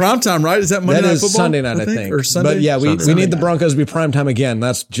do on primetime, right? Is that Monday Night Football? Sunday night, I think. Or Sunday? But yeah, we Sunday need the night. Broncos to be primetime again.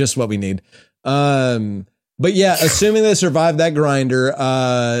 That's just what we need. But yeah, assuming they survive that grinder,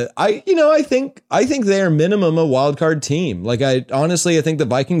 I think they are minimum a wild card team. Like I think the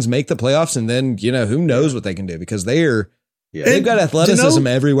Vikings make the playoffs, and then who knows what they can do because they've got athleticism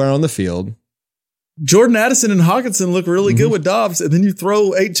everywhere on the field. Jordan Addison and Hawkinson look really good with Dobbs, and then you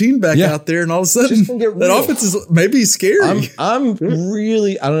throw 18 back out there, and all of a sudden that offense is maybe scary. I'm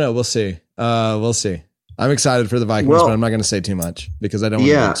really, I don't know. We'll see. We'll see. I'm excited for the Vikings, but I'm not going to say too much because I don't.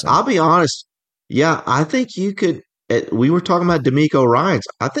 Yeah, I'll be honest. Yeah, I think you could. We were talking about D'Amico Ryans.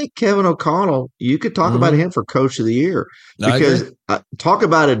 I think Kevin O'Connell, you could talk about him for Coach of the Year because talk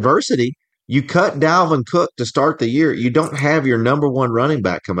about adversity. You cut Dalvin Cook to start the year. You don't have your number one running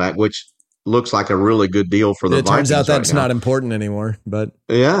back come back, which looks like a really good deal for the Vikings. It turns out that's not important anymore. But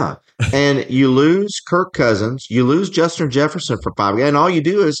yeah, and you lose Kirk Cousins, you lose Justin Jefferson for 5 games, and all you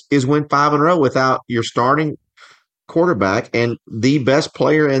do is win 5 in a row without your starting quarterback and the best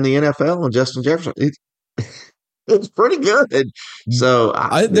player in the NFL, and Justin Jefferson. It's pretty good. So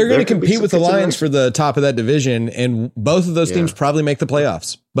they're going to compete with the Lions for the top of that division, and both of those teams probably make the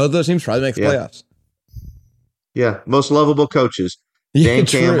playoffs. Playoffs. Yeah, most lovable coaches, Dan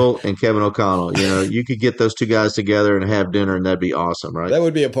Campbell and Kevin O'Connell. You could get those two guys together and have dinner, and that'd be awesome, right? That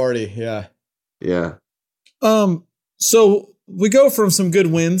would be a party. Yeah. Yeah. So we go from some good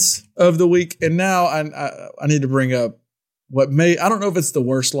wins of the week, and now I need to bring up I don't know if it's the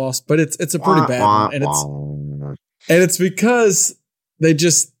worst loss, but it's a pretty bad one, and it's because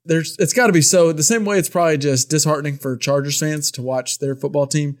it's got to be so the same way. It's probably just disheartening for Chargers fans to watch their football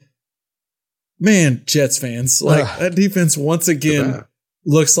team. Man, Jets fans, that defense once again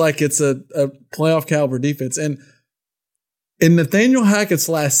looks like it's a playoff caliber defense, and in Nathaniel Hackett's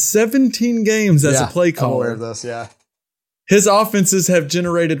last 17 games as a play caller, I'm aware of this, his offenses have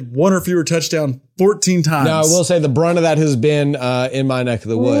generated one or fewer touchdowns 14 times. Now, I will say the brunt of that has been in my neck of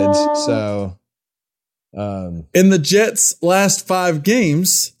the woods. So, in the Jets' last 5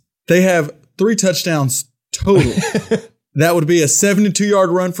 games, they have 3 touchdowns total. That would be a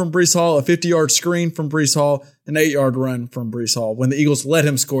 72-yard run from Breece Hall, a 50-yard screen from Breece Hall, an 8-yard run from Breece Hall when the Eagles let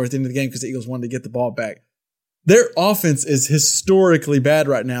him score at the end of the game because the Eagles wanted to get the ball back. Their offense is historically bad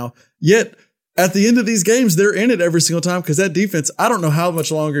right now, yet at the end of these games, they're in it every single time because that defense, I don't know how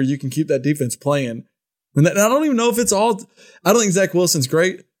much longer you can keep that defense playing. And I don't even know if it's all – I don't think Zach Wilson's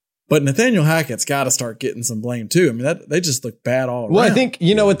great, but Nathaniel Hackett's got to start getting some blame too. I mean, they just look bad all around. Well, I think,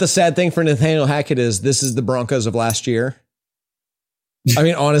 what the sad thing for Nathaniel Hackett is? This is the Broncos of last year. I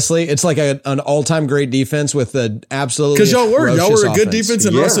mean, honestly, it's like an all-time great defense with an absolutely because y'all were a good offense. defense,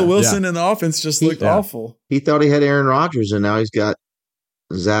 and Russell Wilson and the offense just looked awful. He thought he had Aaron Rodgers, and now he's got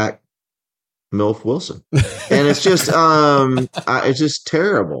Zach Milf Wilson, and it's just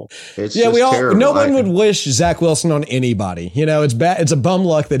terrible. It's terrible. No one would wish Zach Wilson on anybody. It's bad. It's a bum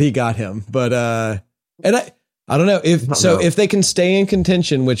luck that he got him, but and I don't know if they can stay in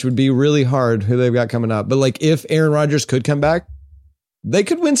contention, which would be really hard. Who they've got coming up, but if Aaron Rodgers could come back. They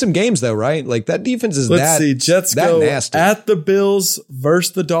could win some games, though, right? That defense is Jets that go nasty. At the Bills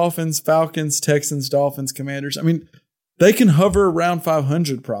versus the Dolphins, Falcons, Texans, Dolphins, Commanders. I mean, they can hover around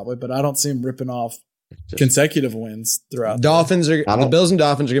 500 probably, but I don't see them ripping off consecutive wins throughout. The Bills and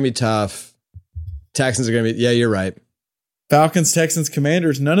Dolphins are going to be tough. Texans are going to be, you're right. Falcons, Texans,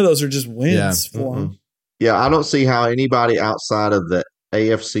 Commanders, none of those are just wins for them. Yeah, I don't see how anybody outside of the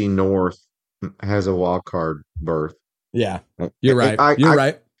AFC North has a wild card berth. Yeah, you're right. You're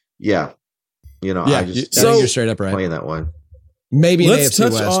right. Yeah, I think you're straight up right. Playing that way. Maybe let's an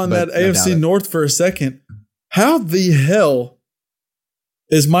AFC touch West, on that I AFC North for a second. How the hell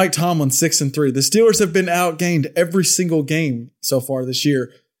is Mike Tomlin 6-3? The Steelers have been outgained every single game so far this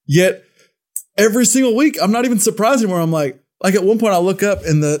year. Yet every single week, I'm not even surprised anymore. I'm like at one point I look up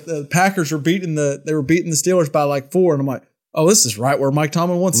and the Packers were beating the Steelers by like 4, and I'm like, oh, this is right where Mike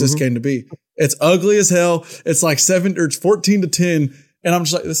Tomlin wants this game to be. It's ugly as hell. It's like 14-10. And I'm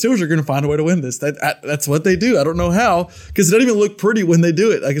just like, the Steelers are going to find a way to win this. That's what they do. I don't know how, because it doesn't even look pretty when they do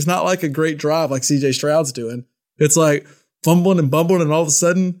it. Like, it's not like a great drive like CJ Stroud's doing. It's like fumbling and bumbling, and all of a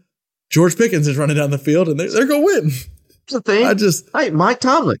sudden, George Pickens is running down the field, and they're going to win. That's the thing. Hey, Mike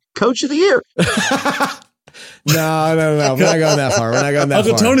Tomlin, Coach of the Year. No. We're not going that far.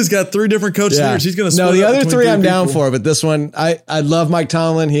 Uncle Tony's got 3 different Coach of the Years. He's going to split the other 3 I'm people. down for, but this one, I love Mike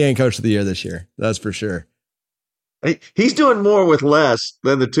Tomlin. He ain't Coach of the Year this year. That's for sure. He's doing more with less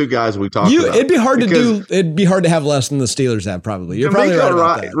than the 2 guys we talked about. It'd be hard to have less than the Steelers have, probably. You're probably right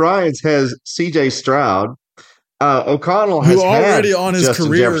about that. Ryans has CJ Stroud. O'Connell has who already on his Justin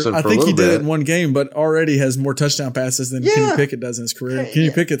career. Jefferson I think he did it in one game, but already has more touchdown passes than Kenny Pickett does in his career. Kenny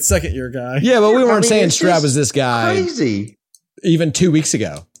Pickett's second-year guy. Yeah, but we weren't saying Stroud was this guy. Crazy. Even 2 weeks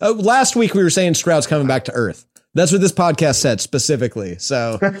ago. Last week we were saying Stroud's coming back to earth. That's what this podcast said specifically.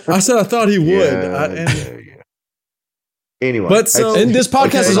 So I said I thought he would. Anyway, but and this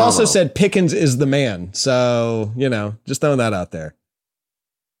podcast has also said Pickens is the man. So, just throwing that out there.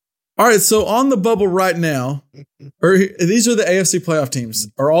 All right, so on the bubble right now, these are the AFC playoff teams.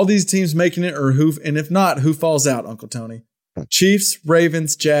 Are all these teams making it, or who? And if not, who falls out, Uncle Tony? Chiefs,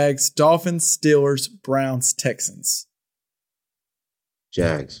 Ravens, Jags, Dolphins, Steelers, Browns, Texans.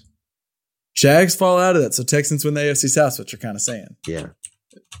 Jags fall out of that, so Texans win the AFC South. What you're kind of saying? Yeah.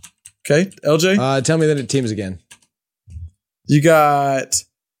 Okay, LJ. Tell me the teams again. You got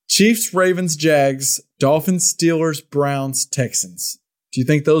Chiefs, Ravens, Jags, Dolphins, Steelers, Browns, Texans. Do you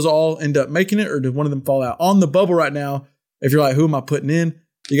think those all end up making it, or did one of them fall out? On the bubble right now, if you're like, who am I putting in?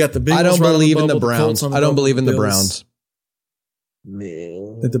 You got the Bengals. I don't believe in the Browns. I don't believe in the Browns.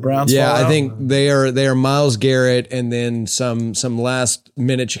 Did the Browns fall out? I think they are Myles Garrett and then some last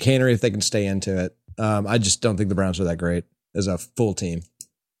minute chicanery if they can stay into it. I just don't think the Browns are that great as a full team.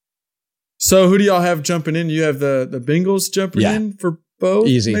 So who do y'all have jumping in? You have the Bengals jumping in for both,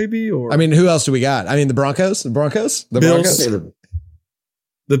 easy maybe? Or who else do we got? The Broncos? The Bills?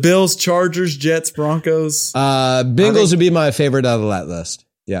 The Bills, Chargers, Jets, Broncos. Bengals would be my favorite out of that list.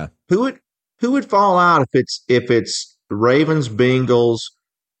 Yeah. Who would fall out if it's Ravens, Bengals,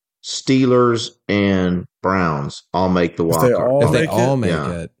 Steelers, and Browns all make the wild card? If they all make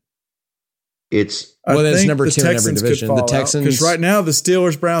it. It's it's number 2 in every division. The Texans, because right now the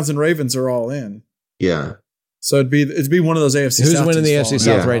Steelers, Browns, and Ravens are all in. Yeah. So it'd be one of those AFC. Who's winning the AFC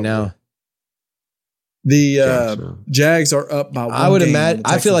South right now? The Jags are up by 1 I would game imagine.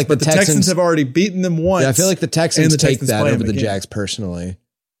 I feel like the Texans have already beaten them once. Yeah, I feel like the Texans take that over the again. Jags personally.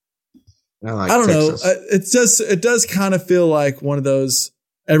 I don't know. It does kind of feel like one of those.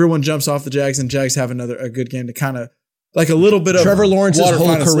 Everyone jumps off the Jags, and Jags have a good game to kind of like a little bit of Trevor Lawrence's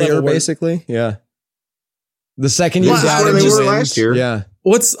whole career, basically. Yeah. The second you got him, they were last year. Yeah.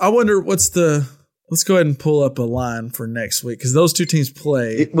 Let's go ahead and pull up a line for next week because those 2 teams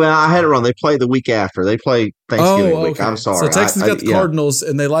play. I had it wrong. They play the week after. They play Thanksgiving week. I'm sorry. So Texans got the Cardinals,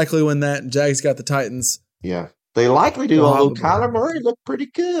 and they likely win that. And Jags got the Titans. Yeah. They likely do, although Kyler Murray looked pretty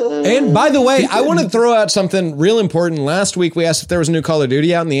good. And by the way, I want to throw out something real important. Last week, we asked if there was a new Call of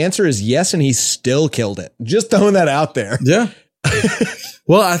Duty out, and the answer is yes, and he still killed it. Just throwing that out there. Yeah.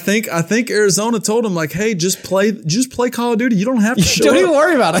 Well, I think Arizona told him, like, hey, just play Call of Duty. You don't have to show Don't even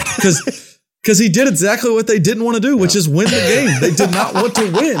worry about it. Because he did exactly what they didn't want to do, which is win the game. They did not want to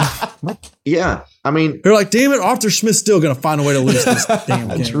win. Yeah. They're like, damn it, Arthur Smith's still going to find a way to lose this damn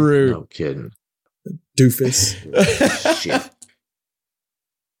game. True. No kidding. Doofus. Shit.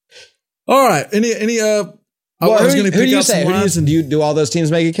 All right. I was going to pick out some lines. Do all those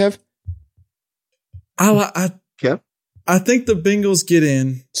teams make it, Kev? I think the Bengals get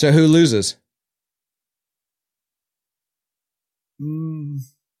in. So who loses?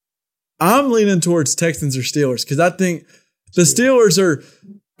 I'm leaning towards Texans or Steelers because I think the Steelers are,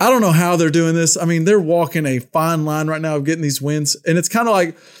 I don't know how they're doing this. They're walking a fine line right now of getting these wins. And it's kind of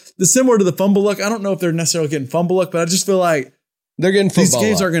like similar to the fumble luck. I don't know if they're necessarily getting fumble luck, but I just feel like they're getting these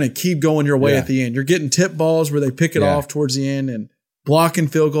games are going to keep going your way at the end. You're getting tip balls where they pick it off towards the end and blocking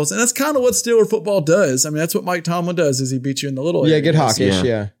field goals. And that's kind of what Steeler football does. That's what Mike Tomlin does is he beats you in the little area. Get hawkish,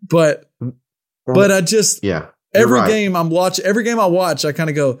 yeah. But But I just every right. game I watch, I kind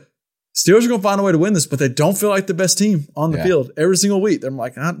of go, Steelers are going to find a way to win this, but they don't feel like the best team on the field every single week. They're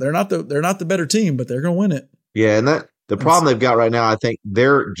like, they're not the better team, but they're going to win it. Yeah, and the problem they've got right now, I think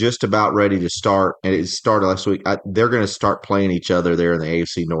they're just about ready to start, and it started last week. They're going to start playing each other there in the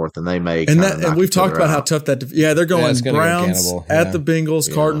AFC North, and they may. And we've talked about how tough that. They're going Browns at the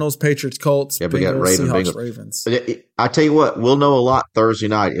Bengals, Cardinals, Patriots, Colts, we got Seahawks, Ravens. I tell you what, we'll know a lot Thursday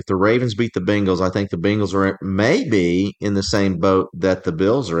night. If the Ravens beat the Bengals, I think the Bengals are maybe in the same boat that the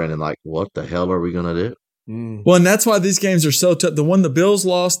Bills are in, and like, what the hell are we going to do? Well, and that's why these games are so tough. The one the Bills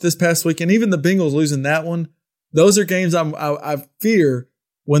lost this past week, and even the Bengals losing that one. Those are games I fear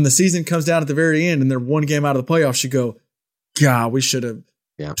when the season comes down at the very end and they're one game out of the playoffs. You go, God, we should have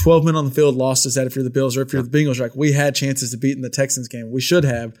 12 men on the field lost us that if you're the Bills, or if you're the Bengals, like we had chances to beat in the Texans game. We should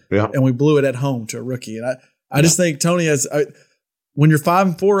have, and we blew it at home to a rookie. And I just think Tony when you're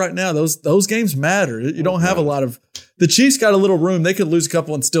 5-4 right now, those games matter. You don't have a lot of the Chiefs got a little room. They could lose a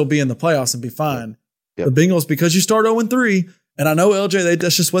couple and still be in the playoffs and be fine. The Bengals, because you start 0-3. And I know LJ,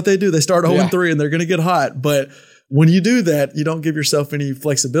 that's just what they do. They start 0-3 and they're going to get hot. But when you do that, you don't give yourself any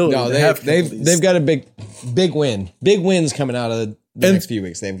flexibility. No, they've got a big win. Big wins coming out of the next few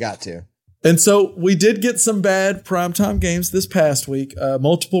weeks. They've got to. And so we did get some bad primetime games this past week.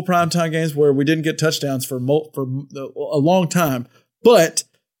 Multiple primetime games where we didn't get touchdowns for a long time. But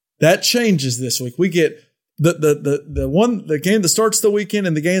that changes this week. We get the game that starts the weekend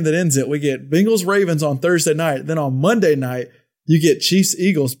and the game that ends it. We get Bengals Ravens on Thursday night. Then on Monday night, you get Chiefs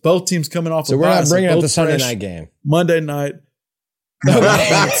Eagles. Both teams coming off. So we're not bringing up the Sunday night game. Monday night. No,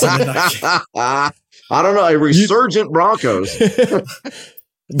 Sunday night game. I don't know. A resurgent Broncos. The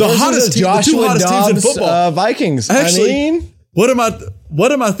hottest team, the two hottest teams in football. Vikings. Actually, what am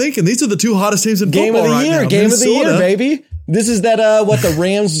I thinking? These are the two hottest teams in game football of the year. Now. Game Minnesota. of the year, baby. This is that the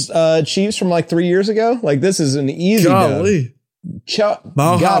Rams Chiefs from like 3 years ago. Like this is an easy. Golly. Gotta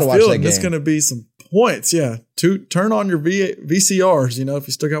watch that game. It's going to be some points. Yeah. Turn on your VCRs. You know, if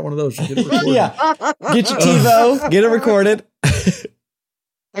you still got one of those, you get it recorded. Get your TiVo. Get it recorded.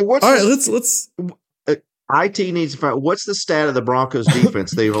 Hey, all right. Let's. IT needs to find what's the stat of the Broncos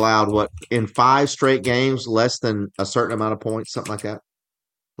defense. They've allowed in 5 straight games less than a certain amount of points, something like that.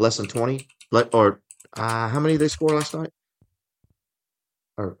 Less than 20, or how many did they score last night?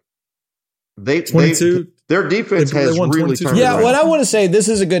 Or 22. Their defense has really turned around. Yeah, what I want to say, this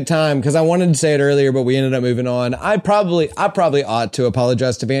is a good time because I wanted to say it earlier, but we ended up moving on. I probably ought to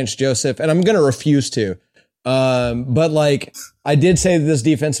apologize to Vance Joseph, and I'm going to refuse to. But like I did say that this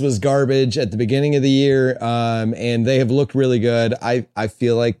defense was garbage at the beginning of the year, and they have looked really good. I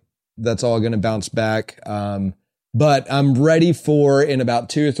feel like that's all going to bounce back. But I'm ready for in about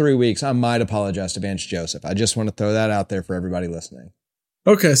 2 or 3 weeks. I might apologize to Vance Joseph. I just want to throw that out there for everybody listening.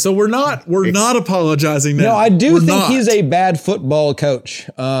 Okay, so we're not apologizing now. No, I do think he's a bad football coach.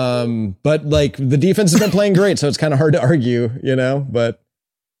 But like the defense has been playing great, so it's kind of hard to argue, you know. But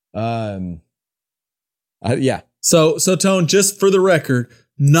yeah. So Tone, just for the record,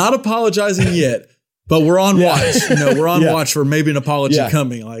 not apologizing yet, but we're on watch. You know, we're on watch for maybe an apology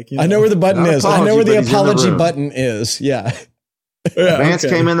coming. Like, you know. I know where the button is. I know where the apology button is. Yeah. Vance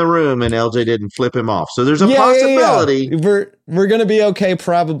came in the room and LJ didn't flip him off. So there's a possibility. Yeah. We're going to be okay.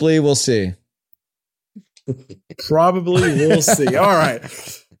 Probably. We'll see. Probably. We'll see. All right.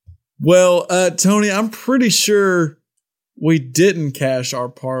 Well, Tony, I'm pretty sure we didn't cash our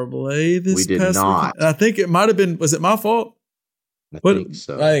parlay this past week. And I think it might have been, was it my fault? I think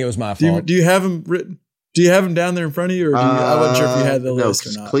so. I think it was my fault. Do you have them written? Do you have them down there in front of you? Or I wasn't sure if you had the list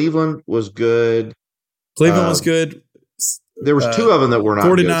or not. Cleveland was good. Cleveland was good. There was 2 of them that were not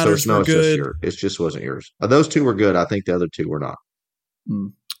 49ers good. So were good. It just wasn't yours. Those 2 were good. I think the other 2 were not.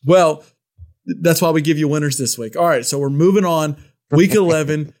 Well, that's why we give you winners this week. All right, so we're moving on. Week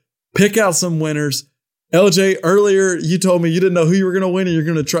 11. Pick out some winners. LJ, earlier you told me you didn't know who you were going to win, and you're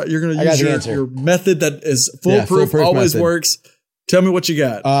going to use your method that is foolproof always method. Works. Tell me what you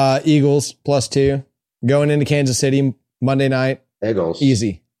got. Eagles +2 going into Kansas City Monday night. Eagles.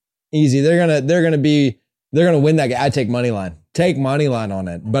 Easy. They're gonna win that game. I take money line. Take money line on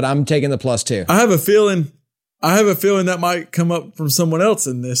it, but I'm taking the +2. I have a feeling that might come up from someone else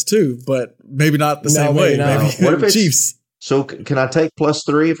in this too, but maybe not the same way. Maybe what if it's Chiefs? So can I take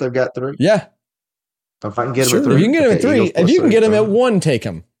 +3 if they've got 3? Yeah. If I can get them at 3, if you can get them at 3, if you can get them at 1, take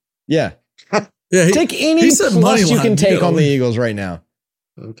them. Yeah. Take any plus you can take on the Eagles right now.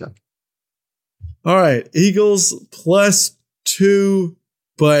 Okay. All right, Eagles +2,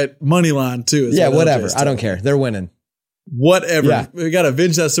 but money line too. Yeah, whatever. I don't care. They're winning. Whatever. Yeah. We got to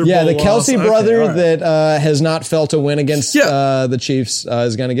avenge that Super Bowl. Yeah, the Kelsey brother that has not felt a win against the Chiefs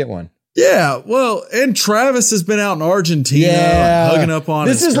is going to get one. Yeah, well, and Travis has been out in Argentina, hugging up on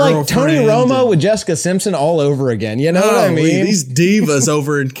this his is like Tony girlfriend Romo with Jessica Simpson all over again. You know what I mean? These divas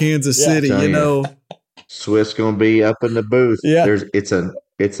over in Kansas City, Tell you you. know. Swift's gonna be up in the booth. Yeah. It's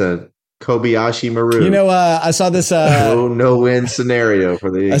a Kobayashi Maru. You know, I saw this no win scenario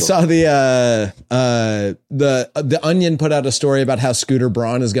for the Eagles. I saw the Onion put out a story about how Scooter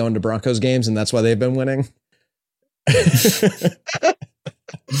Braun is going to Broncos games, and that's why they've been winning.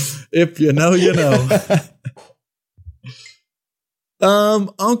 If you know, you know.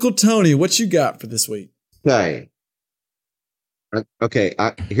 Uncle Tony, what you got for this week? Okay.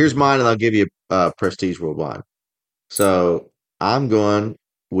 Here's mine, and I'll give you Prestige Worldwide. So I'm going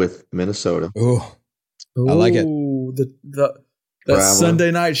with Minnesota. Ooh, I like it. That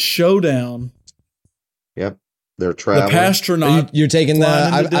Sunday night showdown. Yep, they're traveling. The Pastronaut. You're taking the.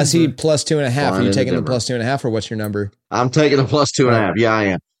 I see plus 2.5. Are you taking the Denver. plus 2.5, or what's your number? I'm taking the plus 2.5. Yeah, I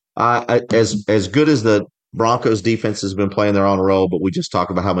am. As good as the Broncos defense has been playing, they're on a roll. But we just talked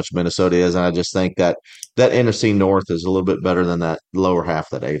about how much Minnesota is, and I just think that NFC North is a little bit better than that lower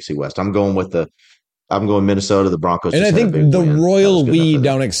half of that AFC West. I'm going Minnesota. The Broncos, And I just had a think big the win. royal That was good we enough for them.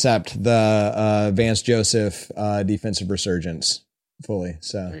 don't accept the Vance Joseph defensive resurgence fully.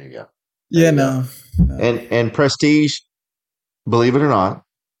 So There you go. Yeah, There you go. And Prestige, believe it or not,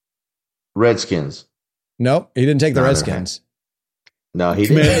 Redskins. nope, he didn't take the No, Redskins. No, he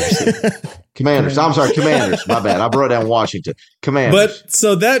didn't. Commanders. I'm sorry, Commanders. My bad. I wrote down Washington. Commanders. But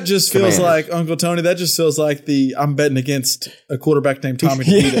so that just feels Commanders. like, Uncle Tony, that just feels like I'm betting against a quarterback named Tommy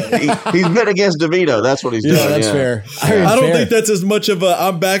DeVito. He's been against DeVito. That's what he's doing. Yeah, that's fair. I don't think that's as much of a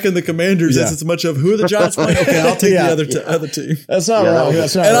I'm backing the Commanders as it's much of who are the Giants playing. Okay, I'll take the other team. That's not Yeah, wrong. that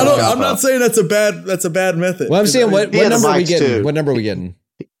That's not And wrong. I'm not saying that's a bad method. Well, I'm saying what He had the number are we Vikes, getting? too. What number are we getting?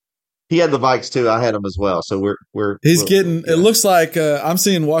 He had the Vikes too. I had him as well. So we're It looks like I'm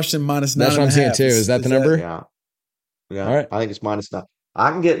seeing Washington minus 9.5. That's what I'm seeing too. Is that the number? Yeah. All right. I think it's -9.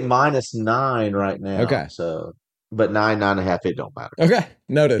 I can get -9 right now. Okay. So, but 9.5, it don't matter. Okay,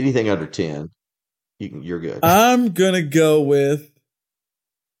 noted. Anything under 10, you're good. I'm gonna go with.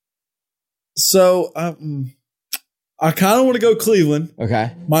 So I kind of want to go Cleveland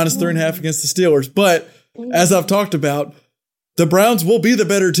Okay. minus 3.5 against the Steelers, but as I've talked about, the Browns will be the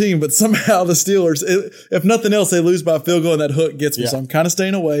better team, but somehow the Steelers, if nothing else, they lose by a field goal, and that hook gets me. Yeah. So I'm kind of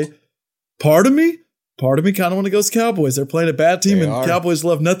staying away. Part of me kind of want to go Cowboys. They're playing a bad team, They and are. Cowboys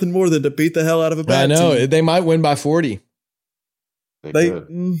love nothing more than to beat the hell out of a I bad know team. they might win by 40. They could.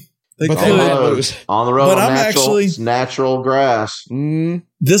 they But could. they on, might the road, lose. on the road. But on I'm natural, actually- it's natural grass.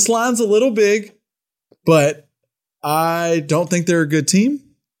 This line's a little big, but I don't think they're a good team.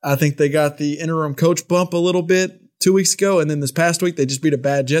 I think they got the interim coach bump a little bit 2 weeks ago, and then this past week they just beat a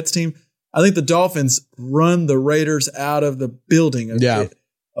bad Jets team. I think the Dolphins run the Raiders out of the building. Yeah.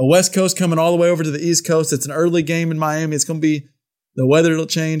 A West Coast coming all the way over to the East Coast. It's an early game in Miami. It's going to be the weather will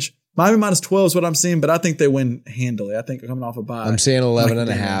change. Miami minus 12 is what I'm seeing, but I think they win handily. I think they're coming off a bye. I'm seeing 11 Mike and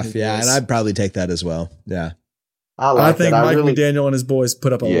a McDaniel half. his Yeah, boys. and I'd probably take that as well. Yeah. I think that. Mike really, McDaniel and his boys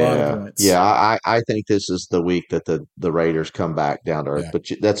put up a lot of points. Yeah, I think this is the week that the Raiders come back down to earth. Yeah. But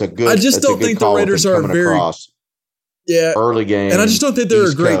that's a good. I just that's a don't good think the call with Raiders them are coming very- across Yeah. early game. And I just don't think they're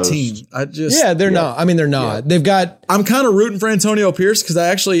East a great Coast. team. They're not. I mean, they're not. They've got. I'm kind of rooting for Antonio Pierce because I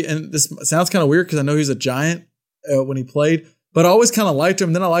actually, and this sounds kind of weird because I know he's a Giant when he played, but I always kind of liked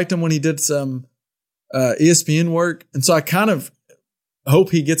him. Then I liked him when he did some ESPN work. And so I kind of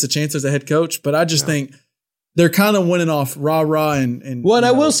hope he gets a chance as a head coach, but I just think they're kind of winning off rah-rah and Well, and you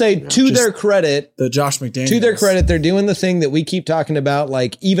I know, will say, to just their credit, the Josh McDaniels. to their credit, they're doing the thing that we keep talking about.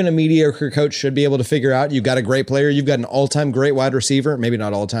 Like, even a mediocre coach should be able to figure out. You've got a great player. You've got an all-time great wide receiver. Maybe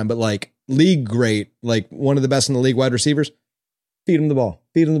not all-time, but like league great, like one of the best in the league wide receivers. Feed him the ball.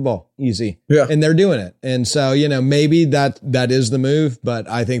 Feed him the ball. Easy. Yeah. And they're doing it. And so, maybe that is the move, but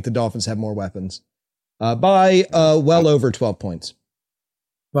I think the Dolphins have more weapons. By well over 12 points.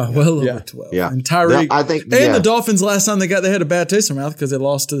 Wow, well over 12. Yeah. And Tyreek. I think And the Dolphins last time they had a bad taste in their mouth because they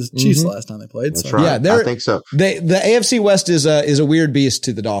lost to the Chiefs last time they played. That's So. right. Yeah, I think so. The AFC West is a weird beast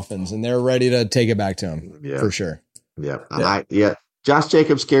to the Dolphins, and they're ready to take it back to them for sure. Yeah. Josh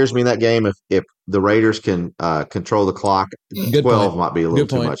Jacobs scares me in that game. If the Raiders can control the clock, Good 12 point. might be a little Good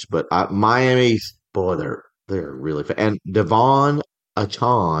too point. much. But Miami, boy, they're really and Devon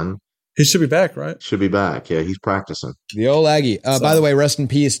Achane He should be back, right? should be back. Yeah, he's practicing. The old Aggie. By the way, rest in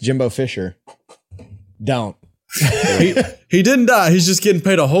peace, Jimbo Fisher. Don't. He didn't die. He's just getting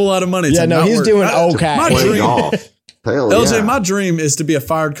paid a whole lot of money. Yeah, to no, not he's work. doing okay. My Play dream, golf. Hell LJ, yeah. my dream is to be a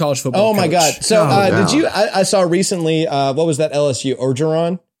fired college football Oh my coach. God. So No did doubt. you, I saw recently, what was that LSU?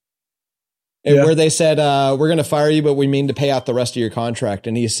 Orgeron? where they said, we're going to fire you, but we mean to pay out the rest of your contract.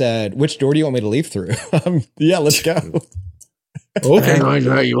 And he said, which door do you want me to leave through? Yeah, let's go. Okay.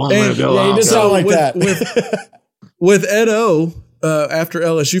 You want me to go Yeah, he off? just sound like that. With Ed O, after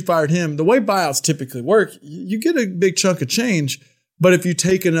LSU fired him, the way buyouts typically work, you get a big chunk of change, but if you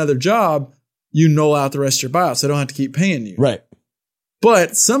take another job, you null out the rest of your buyout, so they don't have to keep paying you. Right.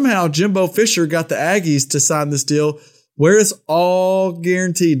 But somehow Jimbo Fisher got the Aggies to sign this deal where it's all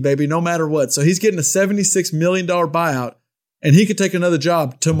guaranteed, baby, no matter what. So he's getting a $76 million buyout, and he could take another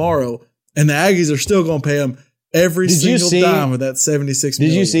job tomorrow, and the Aggies are still going to pay him every single dime of that $76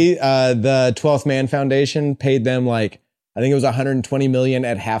 million. Did you see the 12th Man Foundation paid them I think it was $120 million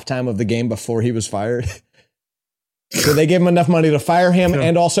at halftime of the game before he was fired? So they gave him enough money to fire him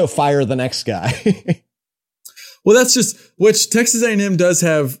and also fire the next guy. Well, that's just, which Texas A&M does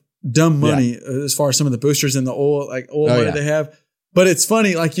have dumb money as far as some of the boosters and the oil money they have. But it's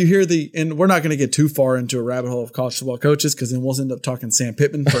funny, you hear and we're not going to get too far into a rabbit hole of college football coaches because then we'll end up talking Sam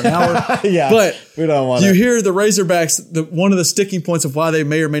Pittman for an hour. But we don't want you hear the Razorbacks, one of the sticking points of why they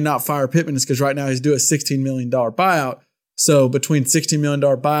may or may not fire Pittman is because right now he's due a $16 million buyout. So between $16 million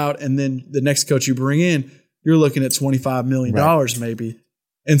buyout and then the next coach you bring in, you're looking at $25 million maybe.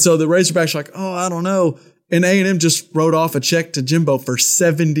 And so the Razorbacks are like, oh, I don't know. And A&M just wrote off a check to Jimbo for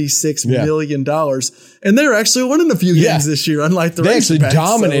 $76 million. And they're actually winning a few games this year, unlike the Razorbacks. They actually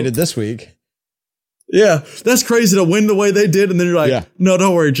dominated this week. Yeah, that's crazy to win the way they did. And then you're like, no,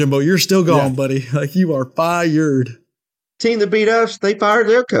 don't worry, Jimbo. You're still gone, buddy. You are fired. Team that beat us, they fired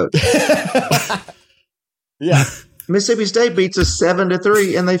their coach. Mississippi State beats us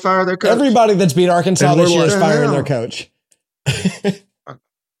 7-3, and they fire their coach. Everybody that's beat Arkansas this year is firing their coach.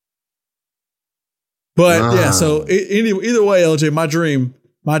 But so either way, LJ,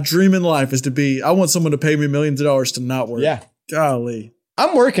 my dream in life is I want someone to pay me millions of dollars to not work. Yeah. Golly.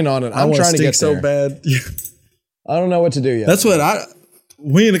 I'm working on it. I'm trying to get so there. bad. I don't know what to do yet. That's what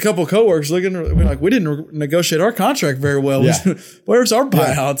we and a couple of coworkers we didn't negotiate our contract very well. Yeah. Where's our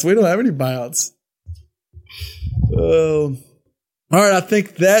buyouts? We don't have any buyouts. All right. I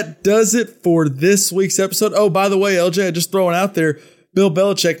think that does it for this week's episode. Oh, by the way, LJ, just throwing out there, Bill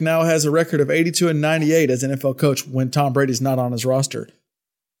Belichick now has a record of 82-98 as NFL coach when Tom Brady's not on his roster.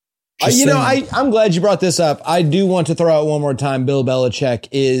 I'm glad you brought this up. I do want to throw out one more time. Bill Belichick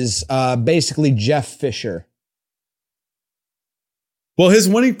is basically Jeff Fisher. Well, his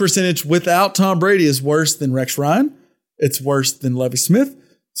winning percentage without Tom Brady is worse than Rex Ryan. It's worse than Lovie Smith.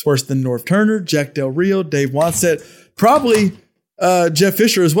 It's worse than Norv Turner, Jack Del Rio, Dave Wannstedt, probably Jeff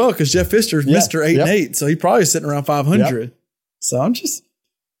Fisher as well, because Jeff Fisher's Mr. 8-8, so he's probably sitting around 500. Yep. So I'm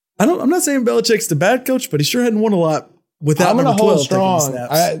not saying Belichick's the bad coach, but he sure hadn't won a lot without. I'm going to hold strong.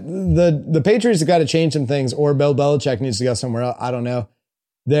 The Patriots have got to change some things, or Bill Belichick needs to go somewhere else. I don't know.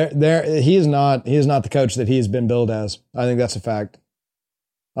 He is not the coach that he's been billed as. I think that's a fact.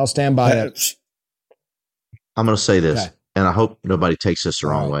 I'll stand by it. I'm going to say this, and I hope nobody takes this the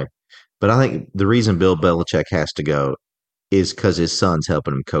wrong way, but I think the reason Bill Belichick has to go is because his son's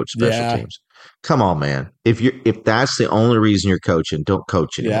helping him coach special teams. Come on, man. If that's the only reason you're coaching, don't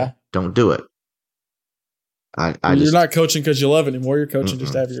coach anymore. Yeah. Don't do it. You're not coaching because you love it anymore. You're coaching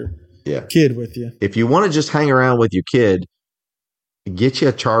just to have your kid with you. If you want to just hang around with your kid, get you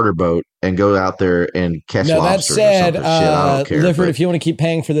a charter boat and go out there and catch lobsters. That said, I don't care. Lifford, if you want to keep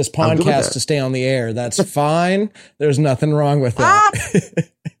paying for this podcast to stay on the air, that's fine. There's nothing wrong with that.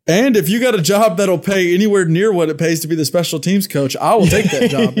 And if you got a job that'll pay anywhere near what it pays to be the special teams coach, I will take that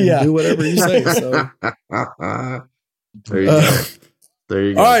job and do whatever you say. So. There you go. There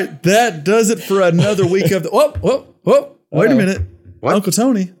you go. All right, that does it for another week of the. Whoa! Wait a minute, what? Uncle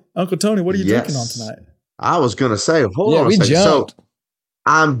Tony, what are you drinking on tonight? I was going to say, hold on a second. Jumped. So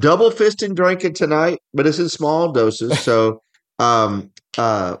I'm double fisting drinking tonight, but it's in small doses. So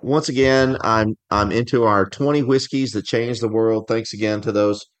once again, I'm into our 20 whiskeys that changed the world. Thanks again to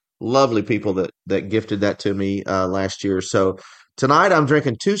those lovely people that gifted that to me last year. So tonight I'm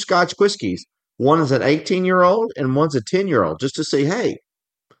drinking 2 Scotch whiskeys. One is an 18-year-old and one's a 10-year-old, just to see, hey,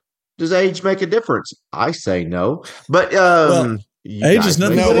 does age make a difference? I say no, but age is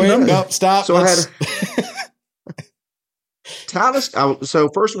nothing but a number. No, stop. So I had Talisker. So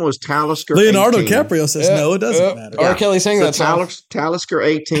first one was Talisker. Leonardo 18. DiCaprio says no, it doesn't matter. R. Kelly sang that song. Talisker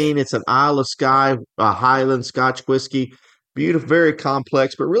 18. It's an Isle of Skye, a Highland Scotch whiskey. Beautiful, very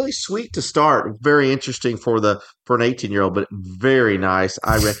complex, but really sweet to start. Very interesting for an 18-year-old, but very nice.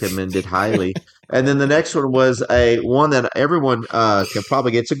 I recommend it highly. And then the next one was one that everyone can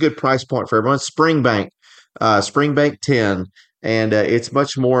probably get. It's a good price point for everyone. Springbank 10, and it's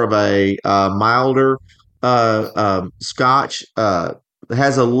much more of a milder Scotch.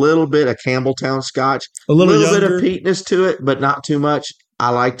 has a little bit of Campbelltown Scotch, A little bit younger. of peatness to it, but not too much. I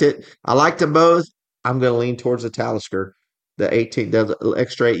liked it. I liked them both. I'm going to lean towards the Talisker. The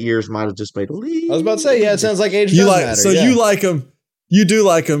extra 8 years might have just made a lean. I was about to say, yeah, it sounds like age You does like matter. so yeah. you like them. You do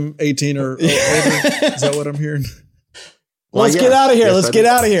like them 18 or older. Is that what I'm hearing? Let's get out of here. Let's get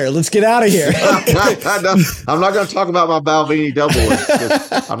out of here. Let's get out of here. I'm not going to talk about my Balvenie double.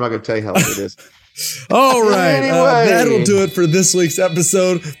 I'm not going to tell you how it is. All right. Anyway. That'll do it for this week's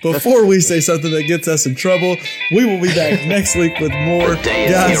episode. Before we say something that gets us in trouble, we will be back next week with more.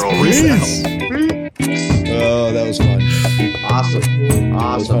 Guys, peace. Oh, that was fun.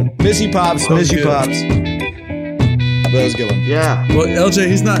 Awesome. Miss you, Pops. Miss you, good. Pops. That was a good one. Yeah. Well, LJ,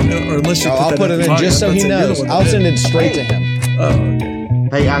 he's not, or unless you I'll put it in just so he knows. I'll send it straight to him. Oh, okay.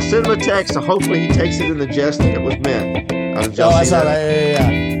 Hey, I sent him a text, so hopefully he takes it in the jest that it was meant. I saw that. Yeah.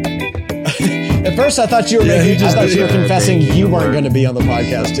 At first, I thought you were confessing you weren't going to be on the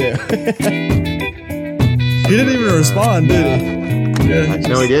podcast too. He didn't even respond, did he? Yeah,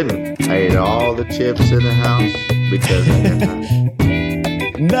 No, he didn't. I ate all the chips in the house because I had time.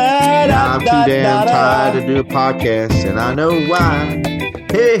 Now I'm too damn tired to do a podcast, and I know why.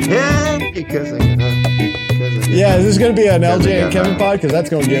 Hey, because I got time. Yeah, is this going to be an LJ and Kevin pod? Because that's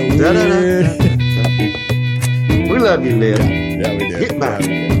going to get weird. We love you, Liv. Yeah, we do. Get back.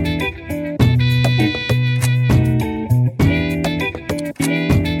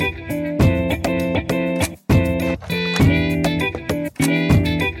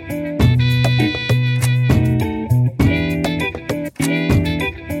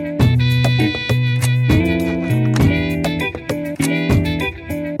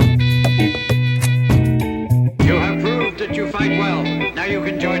 You have proved that you fight well. Now you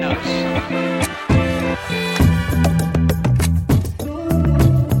can join us.